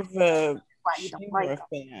I'm not. more of a Why you don't like Shimura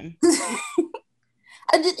fan.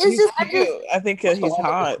 It's Cute. I think he's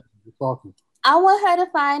hot. You're talking. I want her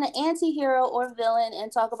to find an anti-hero or villain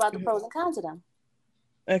and talk about the pros and cons of them.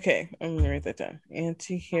 Okay, I'm gonna write that down.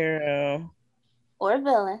 Anti-hero Or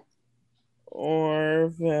villain.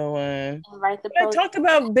 or villain. And write the I pros. talked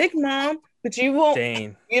about Big Mom, but you won't.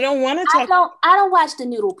 Dang. You don't want to I talk. don't watch the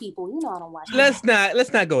noodle people. You know I don't watch. Let's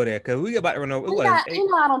not go there because we about to run over. You What know, is it, you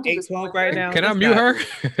know I don't do this 8:12 right now? Can I Let's mute not-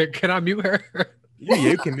 her? Can I mute her? Yeah,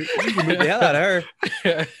 you can mute the hell out of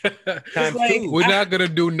her. Times like- two. We're not gonna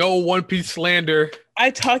do no One Piece slander.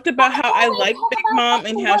 I talked about how I like Big Mom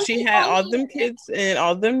and how she had all them kids and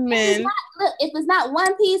all them men. Look, if it's not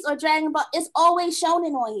One Piece or Dragon Ball, it's always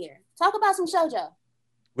shonen on here. Talk about some shoujo.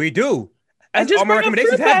 We do. I That's just all my brought up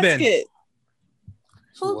recommendations Fruit have been. Basket.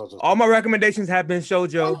 She was All my recommendations have been On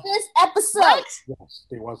shoujo. this episode. yes,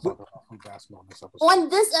 they was talking about Fruit Basket on this episode. On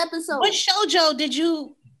this episode. What shoujo did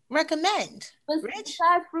you recommend? Besides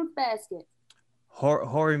Fruit Basket.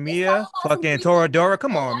 Horimiya, fucking Toradora.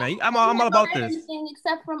 Come on, man. I'm all about this. Anything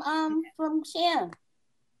except from Sham.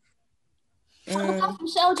 Talk Mm. about some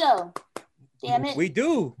shoujo. Damn it. We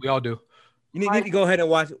do. We all do. You need to go ahead and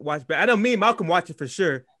watch back. I know me and Malcolm watch it for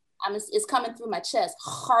sure. It's coming through my chest.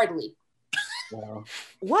 Hardly. Wow.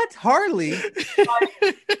 What? Hardly.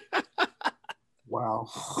 Wow.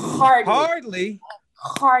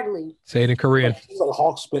 Hardly. Say it in Korean. He's like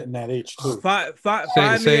Hawk spitting that H too.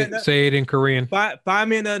 Say it in Korean. Find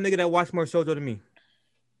me another nigga that watch more shoujo than me,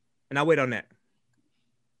 and I wait on that.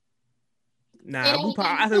 Nah,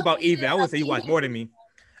 I think about even. I would say you watch more than me.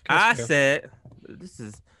 I said, this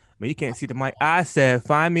is, but you can't see the mic. I said,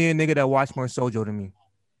 find me a nigga that watch more shoujo than me.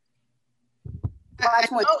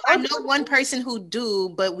 I know one person who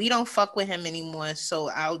do, but we don't fuck with him anymore. So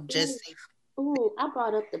I'll just say. Ooh, I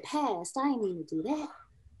brought up the past. I ain't mean to do that.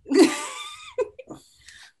 But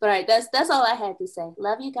all right, that's all I had to say.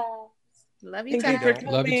 Love you guys. Love you, Ty.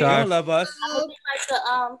 Love you, You Ty. don't love us.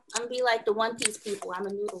 I'm gonna be like the One Piece people. I'm a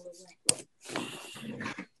noodle.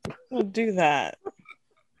 Don't do that.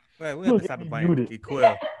 Wait, we have to stop buying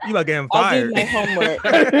Quill. You about getting fired? I'll do my homework.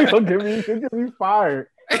 Don't get me fired.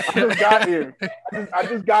 I just got here.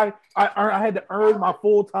 I had to earn my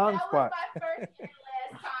full-time spot.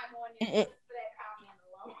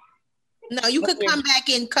 No, you could come back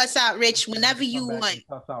and cuss out Rich whenever you want.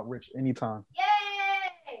 Cuss out Rich anytime. Yay!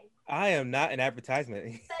 I am not an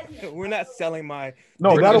advertisement. We're not selling my.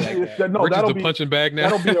 No, that'll Rich is a punching bag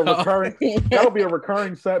now. That'll be a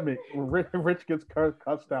recurring segment when Rich gets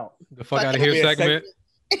cussed out. The fuck out of here segment.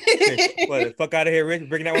 What, the fuck out of here, Rich?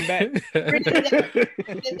 Bringing that one back.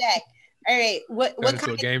 All right. What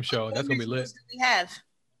kind of game show? That's gonna be lit. Do we have?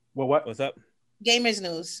 What's up? Gamers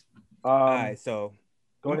news. All right, so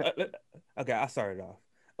go ahead. Okay, I'll start it off.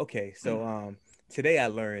 Okay, so today I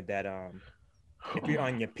learned that if you're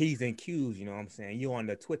on your P's and Q's, you know what I'm saying, you on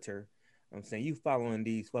the Twitter, you know what I'm saying, you following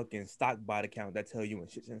these fucking stock bot accounts that tell you when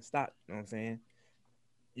shit's in stock, you know what I'm saying,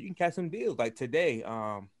 you can catch some deals. Like today,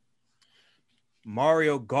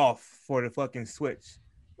 Mario Golf for the fucking Switch,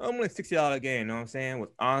 only $60 game, you know what I'm saying, was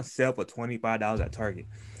on sale for $25 at Target,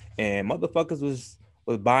 and motherfuckers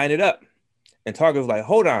was buying it up, and Target was like,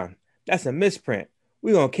 hold on, that's a misprint,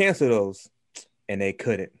 we gonna cancel those, and they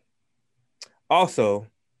couldn't. Also,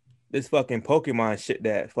 this fucking Pokemon shit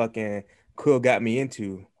that fucking Quill got me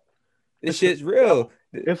into, this shit's real.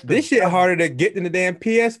 This shit harder to get than the damn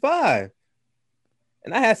PS5,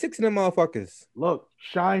 and I had 6 of them motherfuckers. Look,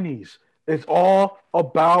 shinies. It's all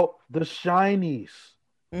about the shinies.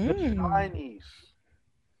 The shinies.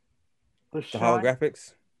 The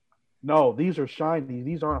holographics? No, these are shinies.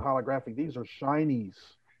 These aren't holographic. These are shinies.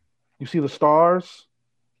 You see the stars?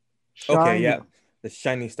 Shiny. Okay, yeah. The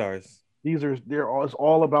shiny stars. It's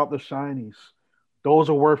all about the shinies. Those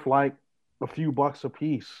are worth like a few bucks a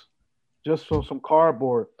piece. Just for some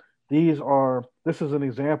cardboard. This is an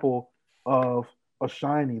example of a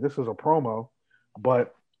shiny. This is a promo,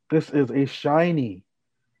 but this is a shiny.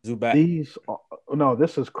 Zubat.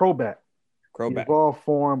 This is Crobat. The evolved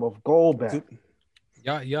form of Golbat.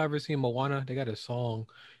 Y'all ever seen Moana? They got a song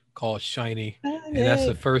called Shiny, and that's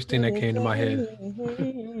the first thing that came to my head.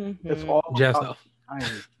 It's all about shiny.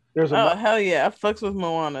 Hell yeah, I fucks with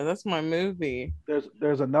Moana. That's my movie.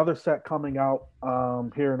 There's another set coming out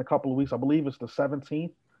here in a couple of weeks. I believe it's the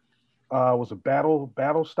 17th. Was it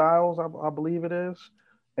Battle Styles? I believe it is,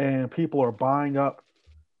 and people are buying up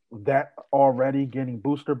that already, getting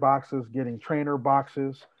booster boxes, getting trainer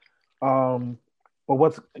boxes. But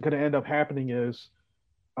what's going to end up happening is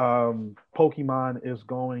Pokemon is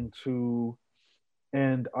going to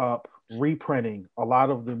end up reprinting a lot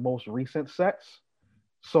of the most recent sets.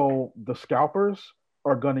 So the scalpers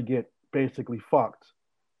are going to get basically fucked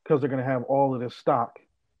because they're going to have all of this stock,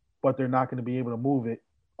 but they're not going to be able to move it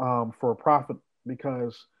for a profit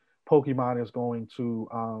because Pokemon is going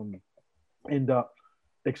to end up.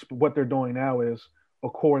 What they're doing now is,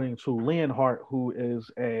 according to Leonhardt, who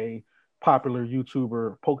is a popular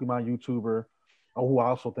YouTuber, Pokemon YouTuber, who I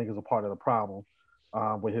also think is a part of the problem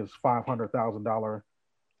with his $500,000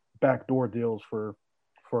 backdoor deals for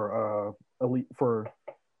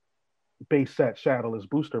base set Shadowless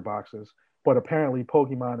booster boxes. But apparently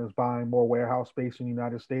Pokemon is buying more warehouse space in the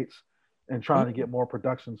United States and trying to get more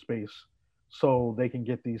production space so they can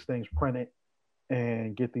get these things printed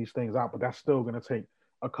and get these things out. But that's still going to take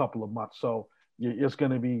a couple of months. So it's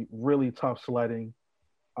going to be really tough sledding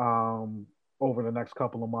over the next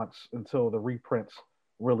couple of months until the reprints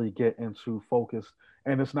really get into focus.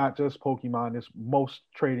 And it's not just Pokemon, it's most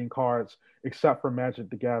trading cards except for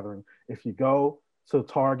Magic the Gathering. If you go to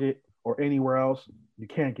Target or anywhere else, you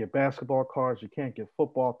can't get basketball cards, you can't get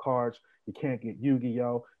football cards, you can't get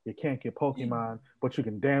Yu-Gi-Oh, you can't get Pokemon, but you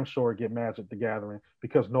can damn sure get Magic the Gathering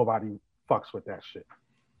because nobody fucks with that shit.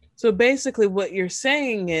 So basically what you're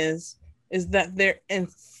saying is is that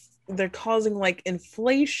they're causing like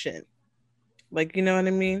inflation, like, you know what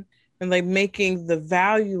I mean, and like making the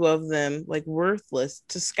value of them like worthless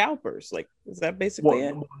to scalpers. Like, is that basically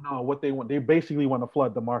it? No, what they basically want to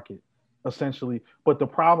flood the market, essentially. But the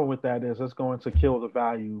problem with that is it's going to kill the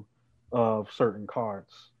value of certain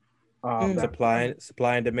cards. Supply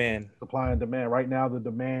and demand. Supply and demand. Right now, the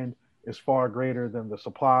demand is far greater than the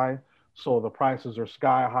supply, so the prices are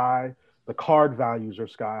sky high. The card values are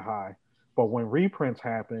sky high. But when reprints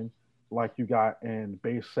happen, like you got in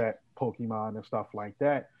base set Pokemon and stuff like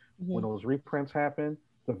that, when those reprints happen,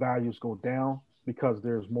 the values go down because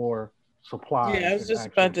there's more supply. Yeah, I was just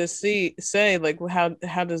about to say like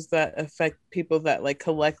how does that affect people that like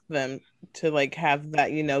collect them to like have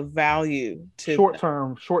that, you know, value to short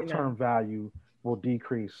term value will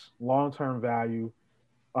decrease. Long term value,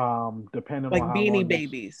 depending like on how Beanie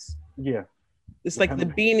Babies. Yeah. It's like the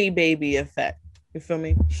Beanie Baby effect. You feel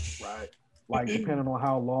me? Right. Like depending on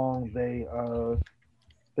how long they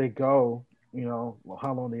go, you know,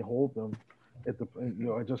 how long they hold them. It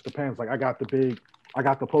just depends. Like I got the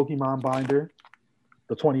Pokemon binder,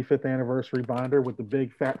 the 25th anniversary binder with the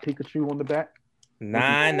big fat Pikachu on the back.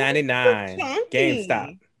 $9.99.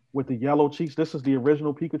 GameStop. With the yellow cheeks. This is the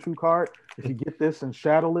original Pikachu card. If you get this in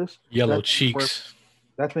Shadowless, yellow cheeks.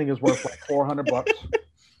 That thing is worth like $400.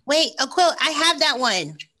 Wait, Aquil, I have that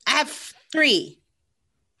one. I have 3.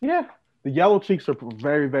 Yeah, the yellow cheeks are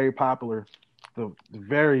very, very popular. The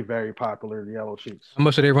very, very popular yellow cheeks. How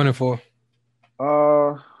much are they running for?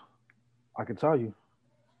 I can tell you.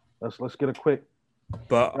 Let's get a quick.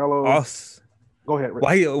 But yellow. Also, go ahead. Rick.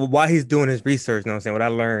 While he's doing his research, you know what I'm saying? What I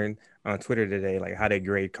learned on Twitter today, like how they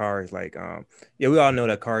grade cards. Like, yeah, we all know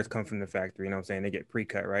that cards come from the factory. You know what I'm saying? They get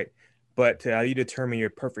pre-cut, right? But how you determine your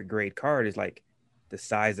perfect grade card is like the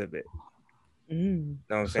size of it. You know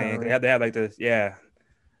what I'm saying? They have like this. Yeah,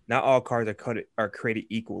 not all cards are created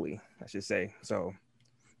equally, I should say. So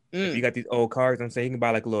if you got these old cards, you know what I'm saying, you can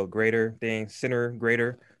buy like a little grader thing, center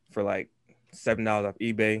grader for like $7 off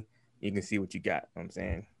eBay. You can see what you got. You know what I'm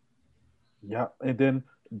saying. Yeah, and then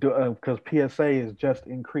because PSA is just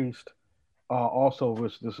increased, also,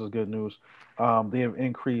 which this is good news. They have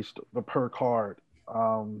increased the per card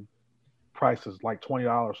prices like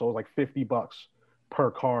 $20, so it's like $50 per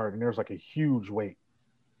card, and there's like a huge weight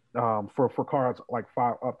for cards like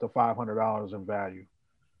up to $500 in value.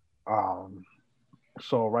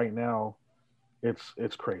 So right now,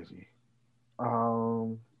 it's crazy.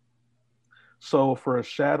 So for a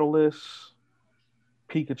Shadowless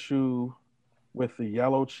Pikachu with the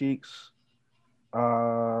yellow cheeks,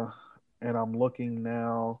 and I'm looking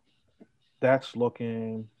now, that's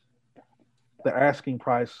looking the asking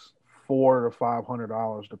price $400 to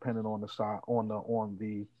 $500 depending on the side on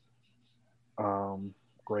the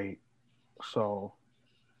grade. So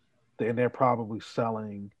they're probably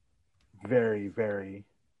selling very, very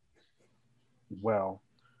well.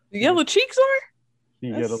 The yellow cheeks are?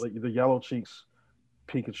 Yeah, the yellow cheeks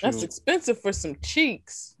Pikachu. That's expensive for some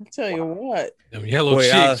cheeks. I'll tell you what. Them yellow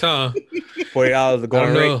cheeks, huh? $40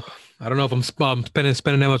 going rate. I don't know if I'm spending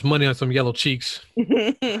that much money on some yellow cheeks.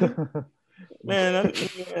 Man,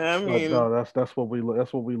 I mean, no, that's what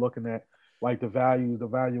we're looking at. Like the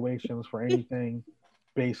valuations for anything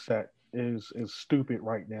base set is stupid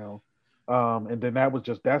right now. And then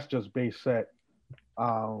that's just base set.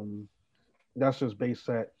 That's just base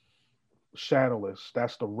set Shadowless.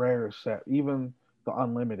 That's the rarest set. Even the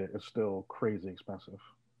unlimited is still crazy expensive.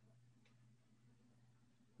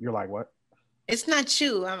 You're like, what? It's not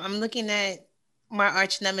true. I'm looking at my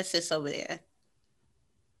arch nemesis over there.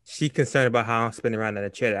 She concerned about how I'm spinning around in a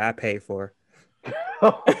chair that I paid for.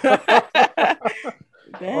 Oh,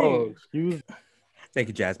 excuse me. Thank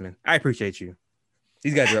you, Jasmine. I appreciate you.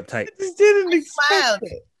 These guys are uptight. I just didn't expect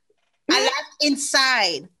it. I laughed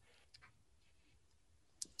inside.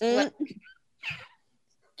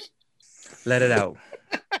 Let it out.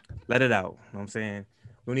 Let it out. You know what I'm saying?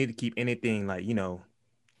 We need to keep anything like,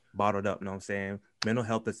 bottled up. You know what I'm saying? Mental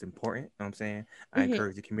health is important. You know what I'm saying? I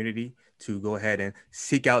encourage the community to go ahead and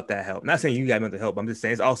seek out that help. Not saying you got mental health, but I'm just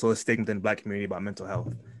saying it's also a stigma in the Black community about mental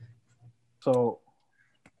health. So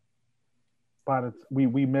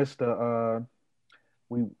we missed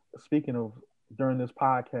speaking of during this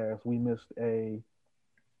podcast, we missed a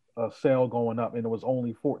sale going up, and it was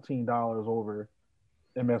only $14 over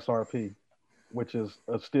MSRP, which is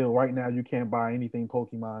still right now you can't buy anything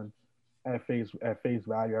Pokemon at face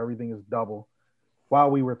value. Everything is double.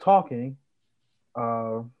 While we were talking,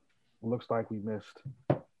 looks like we missed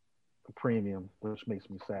the premium, which makes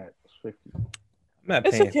me sad. It's $50.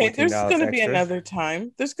 It's okay. There's going to be another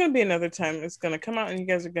time. There's going to be another time it's going to come out and you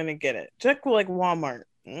guys are going to get it. Check like Walmart.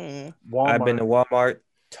 Walmart. I've been to Walmart,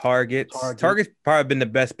 Target's probably been the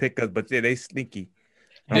best pickup, but they sneaky.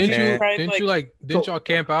 Didn't y'all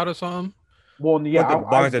camp out or something? Well, yeah, I went to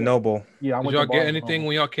Barnes and Noble. Yeah, did y'all get anything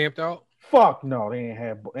when y'all camped out? Fuck no, they ain't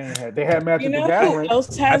had. They had Magic the Gathering. Who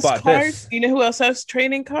else has cards? You know who else has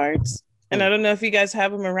trading cards? And I don't know if you guys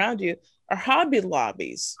have them around you. Are Hobby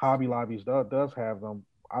Lobbies? Hobby Lobbies does have them.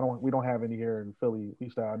 We don't have any here in Philly, at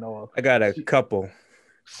least that I know of. I got a couple.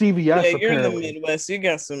 CVS. Yeah, you're in the Midwest. You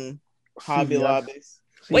got some Hobby Lobbies.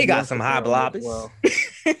 We got some Hobby Lobbies. Well.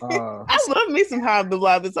 I love me some Hobby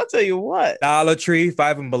Lobbies. I'll tell you what. Dollar Tree,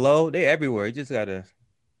 5 and below, they everywhere. You just gotta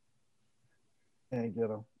and get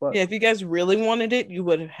them. But yeah, if you guys really wanted it, you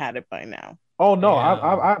would have had it by now. Oh no,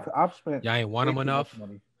 yeah. I've spent. Y'all ain't want them enough.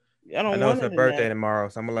 Money. I know it's her birthday tomorrow,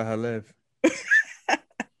 so I'm gonna let her live.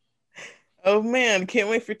 Oh man, can't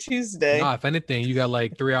wait for Tuesday. Nah, if anything, you got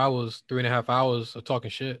like 3.5 hours of talking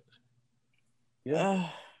shit. Yeah,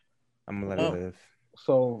 I'm gonna let her live.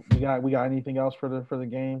 So we got anything else for the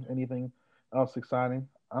game? Anything else exciting?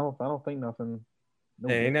 I don't think nothing.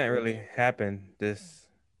 Ain't nothing really happened.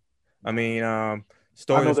 I mean,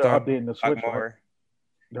 stores are updating the Switch. More.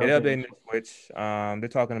 They're updating the Switch. They're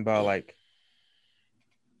talking about like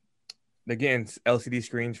they're getting LCD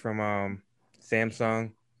screens from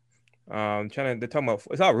Samsung. They're talking about,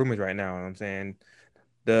 it's all rumors right now. You know what I'm saying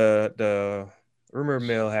the rumor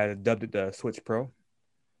mill had dubbed it the Switch Pro,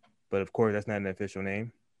 but of course that's not an official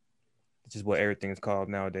name. It's just what everything's called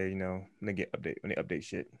nowadays. You know, when they update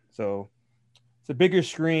shit. So it's a bigger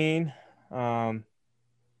screen. They're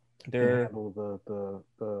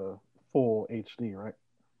the full HD, right?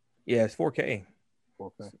 Yeah, it's 4K.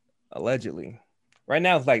 4K. Allegedly. Right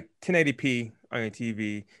now it's like 1080p on your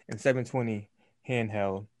TV and 720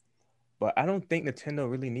 handheld. But I don't think Nintendo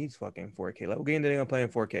really needs fucking 4K. Like, what game are they gonna play in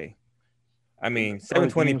 4K? I mean,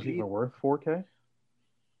 720p even worth 4K?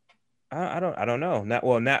 I don't know.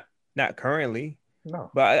 Not currently.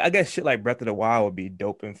 No. But I guess shit like Breath of the Wild would be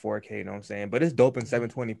dope in 4K. You know what I'm saying? But it's dope in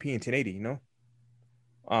 720p and 1080. You know.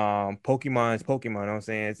 Pokemon is Pokemon. You know what I'm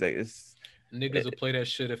saying? It's niggas would play that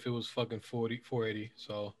shit if it was fucking 480.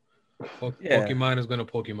 So Pokemon is gonna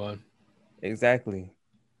Pokemon. Exactly.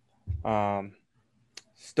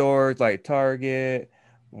 Stores like Target,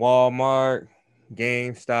 Walmart,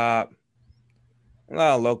 GameStop, a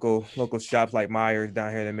lot of local shops like Myers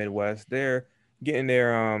down here in the Midwest. They're getting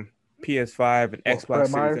their PS5 and Xbox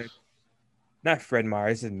Series X. Not Fred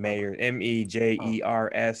Meyers, this is Mayer,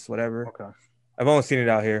 MEJERS, whatever. Okay. I've only seen it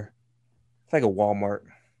out here. It's like a Walmart.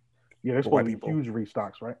 Yeah, there's supposed to be huge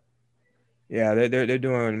restocks, right? Yeah, they're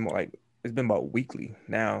doing like, it's been about weekly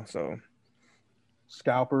now, so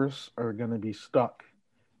scalpers are gonna be stuck.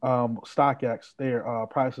 StockX, their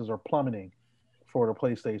prices are plummeting for the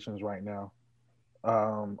PlayStations right now.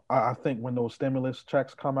 I think when those stimulus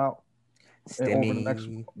checks come out over the next,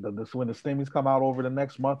 when the stimmies come out over the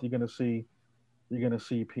next month, you're gonna see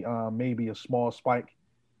maybe a small spike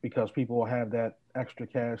because people will have that extra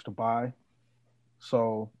cash to buy.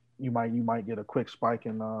 So you might get a quick spike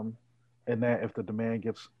in that if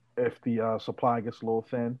the supply gets a little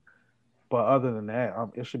thin. But other than that,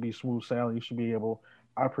 it should be smooth sailing. You should be able.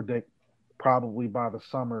 I predict probably by the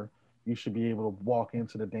summer you should be able to walk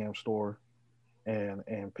into the damn store and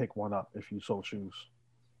pick one up if you so choose.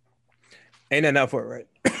 Ain't enough for it, right?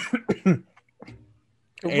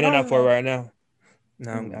 Ain't enough for it right now.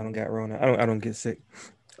 No, I don't got Rona. I don't get sick.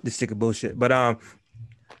 Just sick of bullshit. But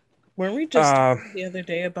weren't we just talking the other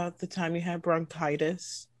day about the time you had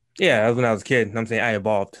bronchitis? Yeah, that was when I was a kid. I'm saying I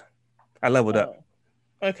evolved. I leveled up.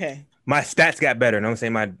 Okay. My stats got better. I'm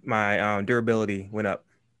saying my durability went up.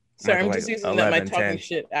 Sorry, I'm just using 11, my talking 10.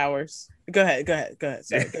 Shit hours. Go ahead.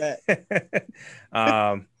 Sorry, go ahead.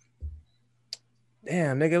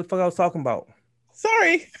 Damn, nigga, what the fuck I was talking about?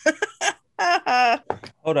 Sorry.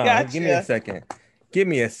 Hold on. Gotcha. Give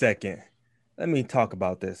me a second. Let me talk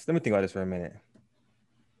about this. Let me think about this for a minute.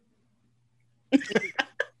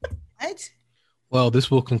 What? Well,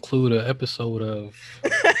 this will conclude an episode of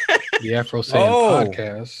the Afro Saying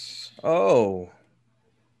podcast. Oh,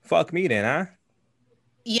 fuck me then, huh?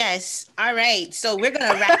 Yes. All right. So we're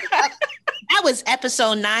going to wrap it up. That was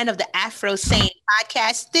episode 9 of the Afro Saying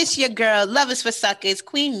podcast. This your girl, Lovers for Suckers,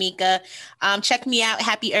 Queen Mika. Check me out.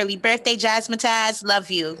 Happy early birthday, Jazzmatazz.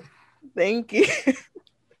 Love you. Thank you.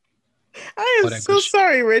 I am so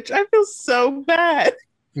sorry, Rich. I feel so bad.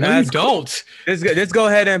 No, you don't. Just go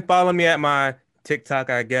ahead and follow me at my TikTok,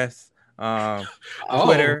 I guess.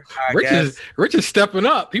 Twitter. Rich is stepping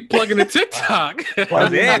up. He plugging the TikTok.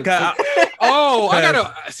 I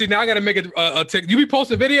gotta see now. I gotta make a TikTok. You be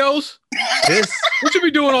posting videos. What you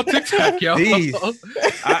be doing on TikTok, yo?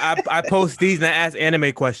 I post these and I ask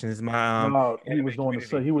anime questions. He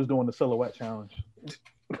was doing the silhouette challenge.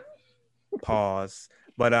 Pause.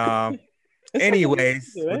 But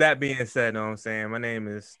anyways, with that being said, know what I'm saying? My name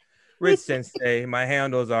is Rich Sensei. My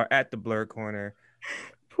handles are at the Blur Corner.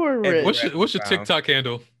 Poor Rich. What's your TikTok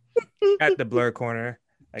handle? At the Blur Corner.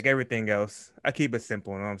 Like everything else, I keep it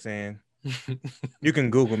simple. You know what I'm saying? You can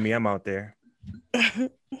Google me. I'm out there.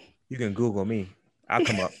 You can Google me. I'll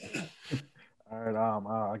come up. All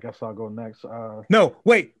right. I guess I'll go next. No,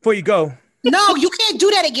 wait. Before you go. No, you can't do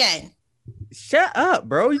that again. Shut up,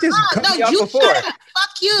 bro. You just cut me off before. Shut up.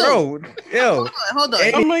 Fuck you, bro. Yo. Hold on.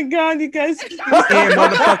 Oh my God, you guys. And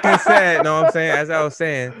motherfucking said. Know what I'm saying? As I was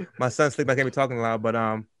saying, my son's sleeping. I can't be talking loud, but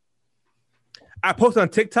I post on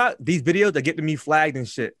TikTok these videos that get to me flagged and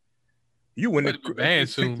shit. You wouldn't be banned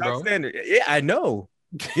soon, bro. Standard. Yeah, I know.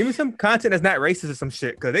 Give me some content that's not racist or some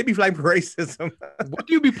shit, because they be flagging for racism. What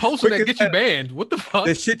do you be posting that get you banned? What the fuck?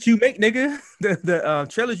 The shit you make, nigga. The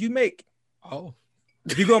trailers you make. Oh.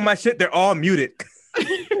 If you go on my shit, they're all muted.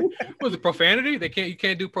 Was it profanity? You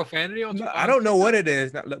can't do profanity on TikTok? I don't know what it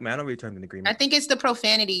is. Now, look, man, I don't read terms and agreement. I think it's the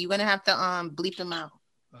profanity. You're gonna have to bleep them out.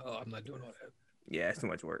 Oh, I'm not doing all that. Yeah, it's too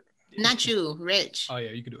much work. Not you, Rich. Oh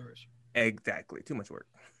yeah, you can do it, Rich. Exactly. Too much work.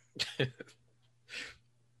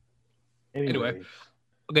 Anyway.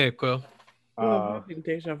 Okay, Quill.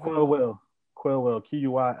 Quill Will.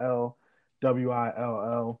 QUILWILL.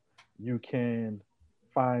 You can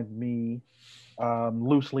find me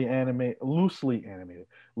loosely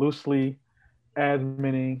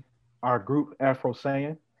adminning our group Afro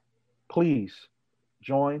Saying. Please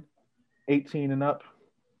join 18 and up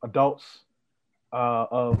adults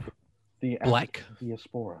of the Black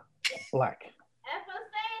diaspora. Black.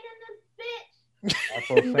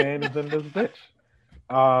 Afro saying is in this bitch.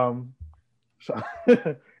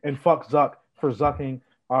 And fuck Zuck for zucking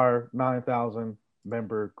our 9,000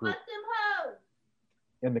 member group.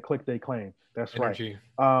 In the click they claim. That's Energy.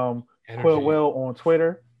 Right. Quill Will on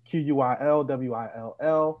Twitter,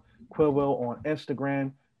 QUILWILL. Quill Will on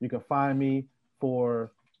Instagram. You can find me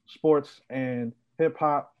for sports and hip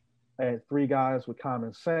hop at Three Guys with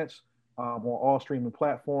Common Sense on all streaming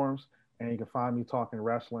platforms. And you can find me talking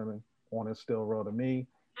wrestling on It's Still Real to Me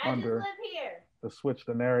under the Switch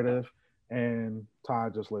the Narrative, and Ty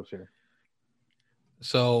just lives here.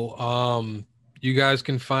 So you guys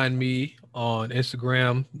can find me on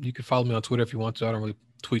Instagram. You can follow me on Twitter if you want to. I don't really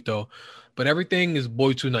tweet though. But everything is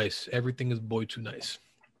Boy Too Nice. Everything is Boy Too Nice.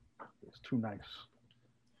 It's too nice.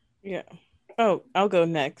 Yeah. Oh, I'll go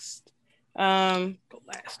next. Go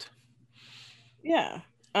last. Yeah.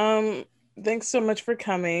 Thanks so much for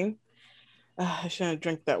coming. I shouldn't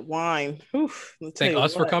drink that wine. Oof, thank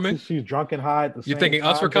us for coming. She's drunk and high. At the You're thinking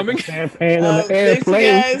us for coming? Champagne in the air.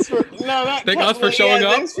 Thanks, guys. Thank us for showing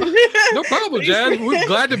up. No problem, Jazz. We're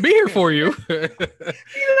glad to be here for you.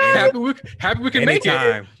 Happy we can make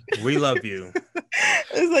it. We love you.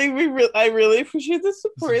 It's like I really appreciate the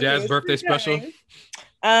support. Jazz birthday special.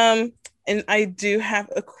 And I do have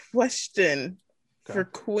a question for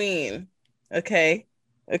Queen. Okay.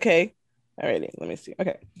 Alrighty, let me see.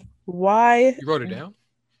 Okay. Why? You wrote it down?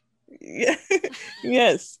 Yeah.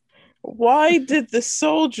 Yes. Why did the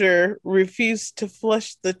soldier refuse to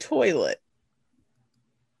flush the toilet?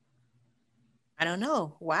 I don't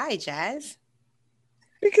know. Why, Jazz?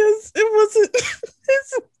 Because it wasn't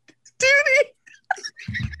his duty.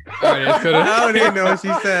 All right, I don't even know what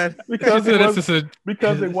she said. Because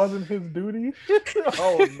it wasn't his duty.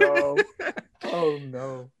 Oh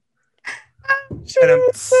no. Sure, it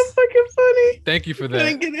was so fucking funny. Thank you for that.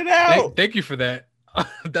 Couldn't get it out. Thank you for that.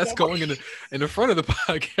 That's going in the front of the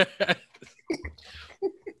podcast.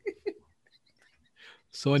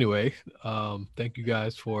 So anyway, thank you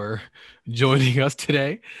guys for joining us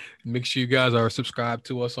today. Make sure you guys are subscribed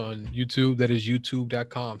to us on YouTube. That is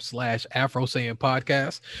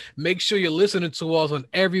youtube.com/AfroSayingPodcast. Make sure you're listening to us on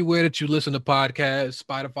everywhere that you listen to podcasts: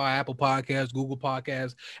 Spotify, Apple Podcasts, Google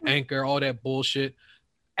Podcasts, Anchor, all that bullshit.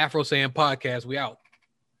 Afro Saying Podcast. We out.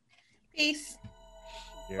 Peace.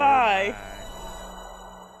 Bye.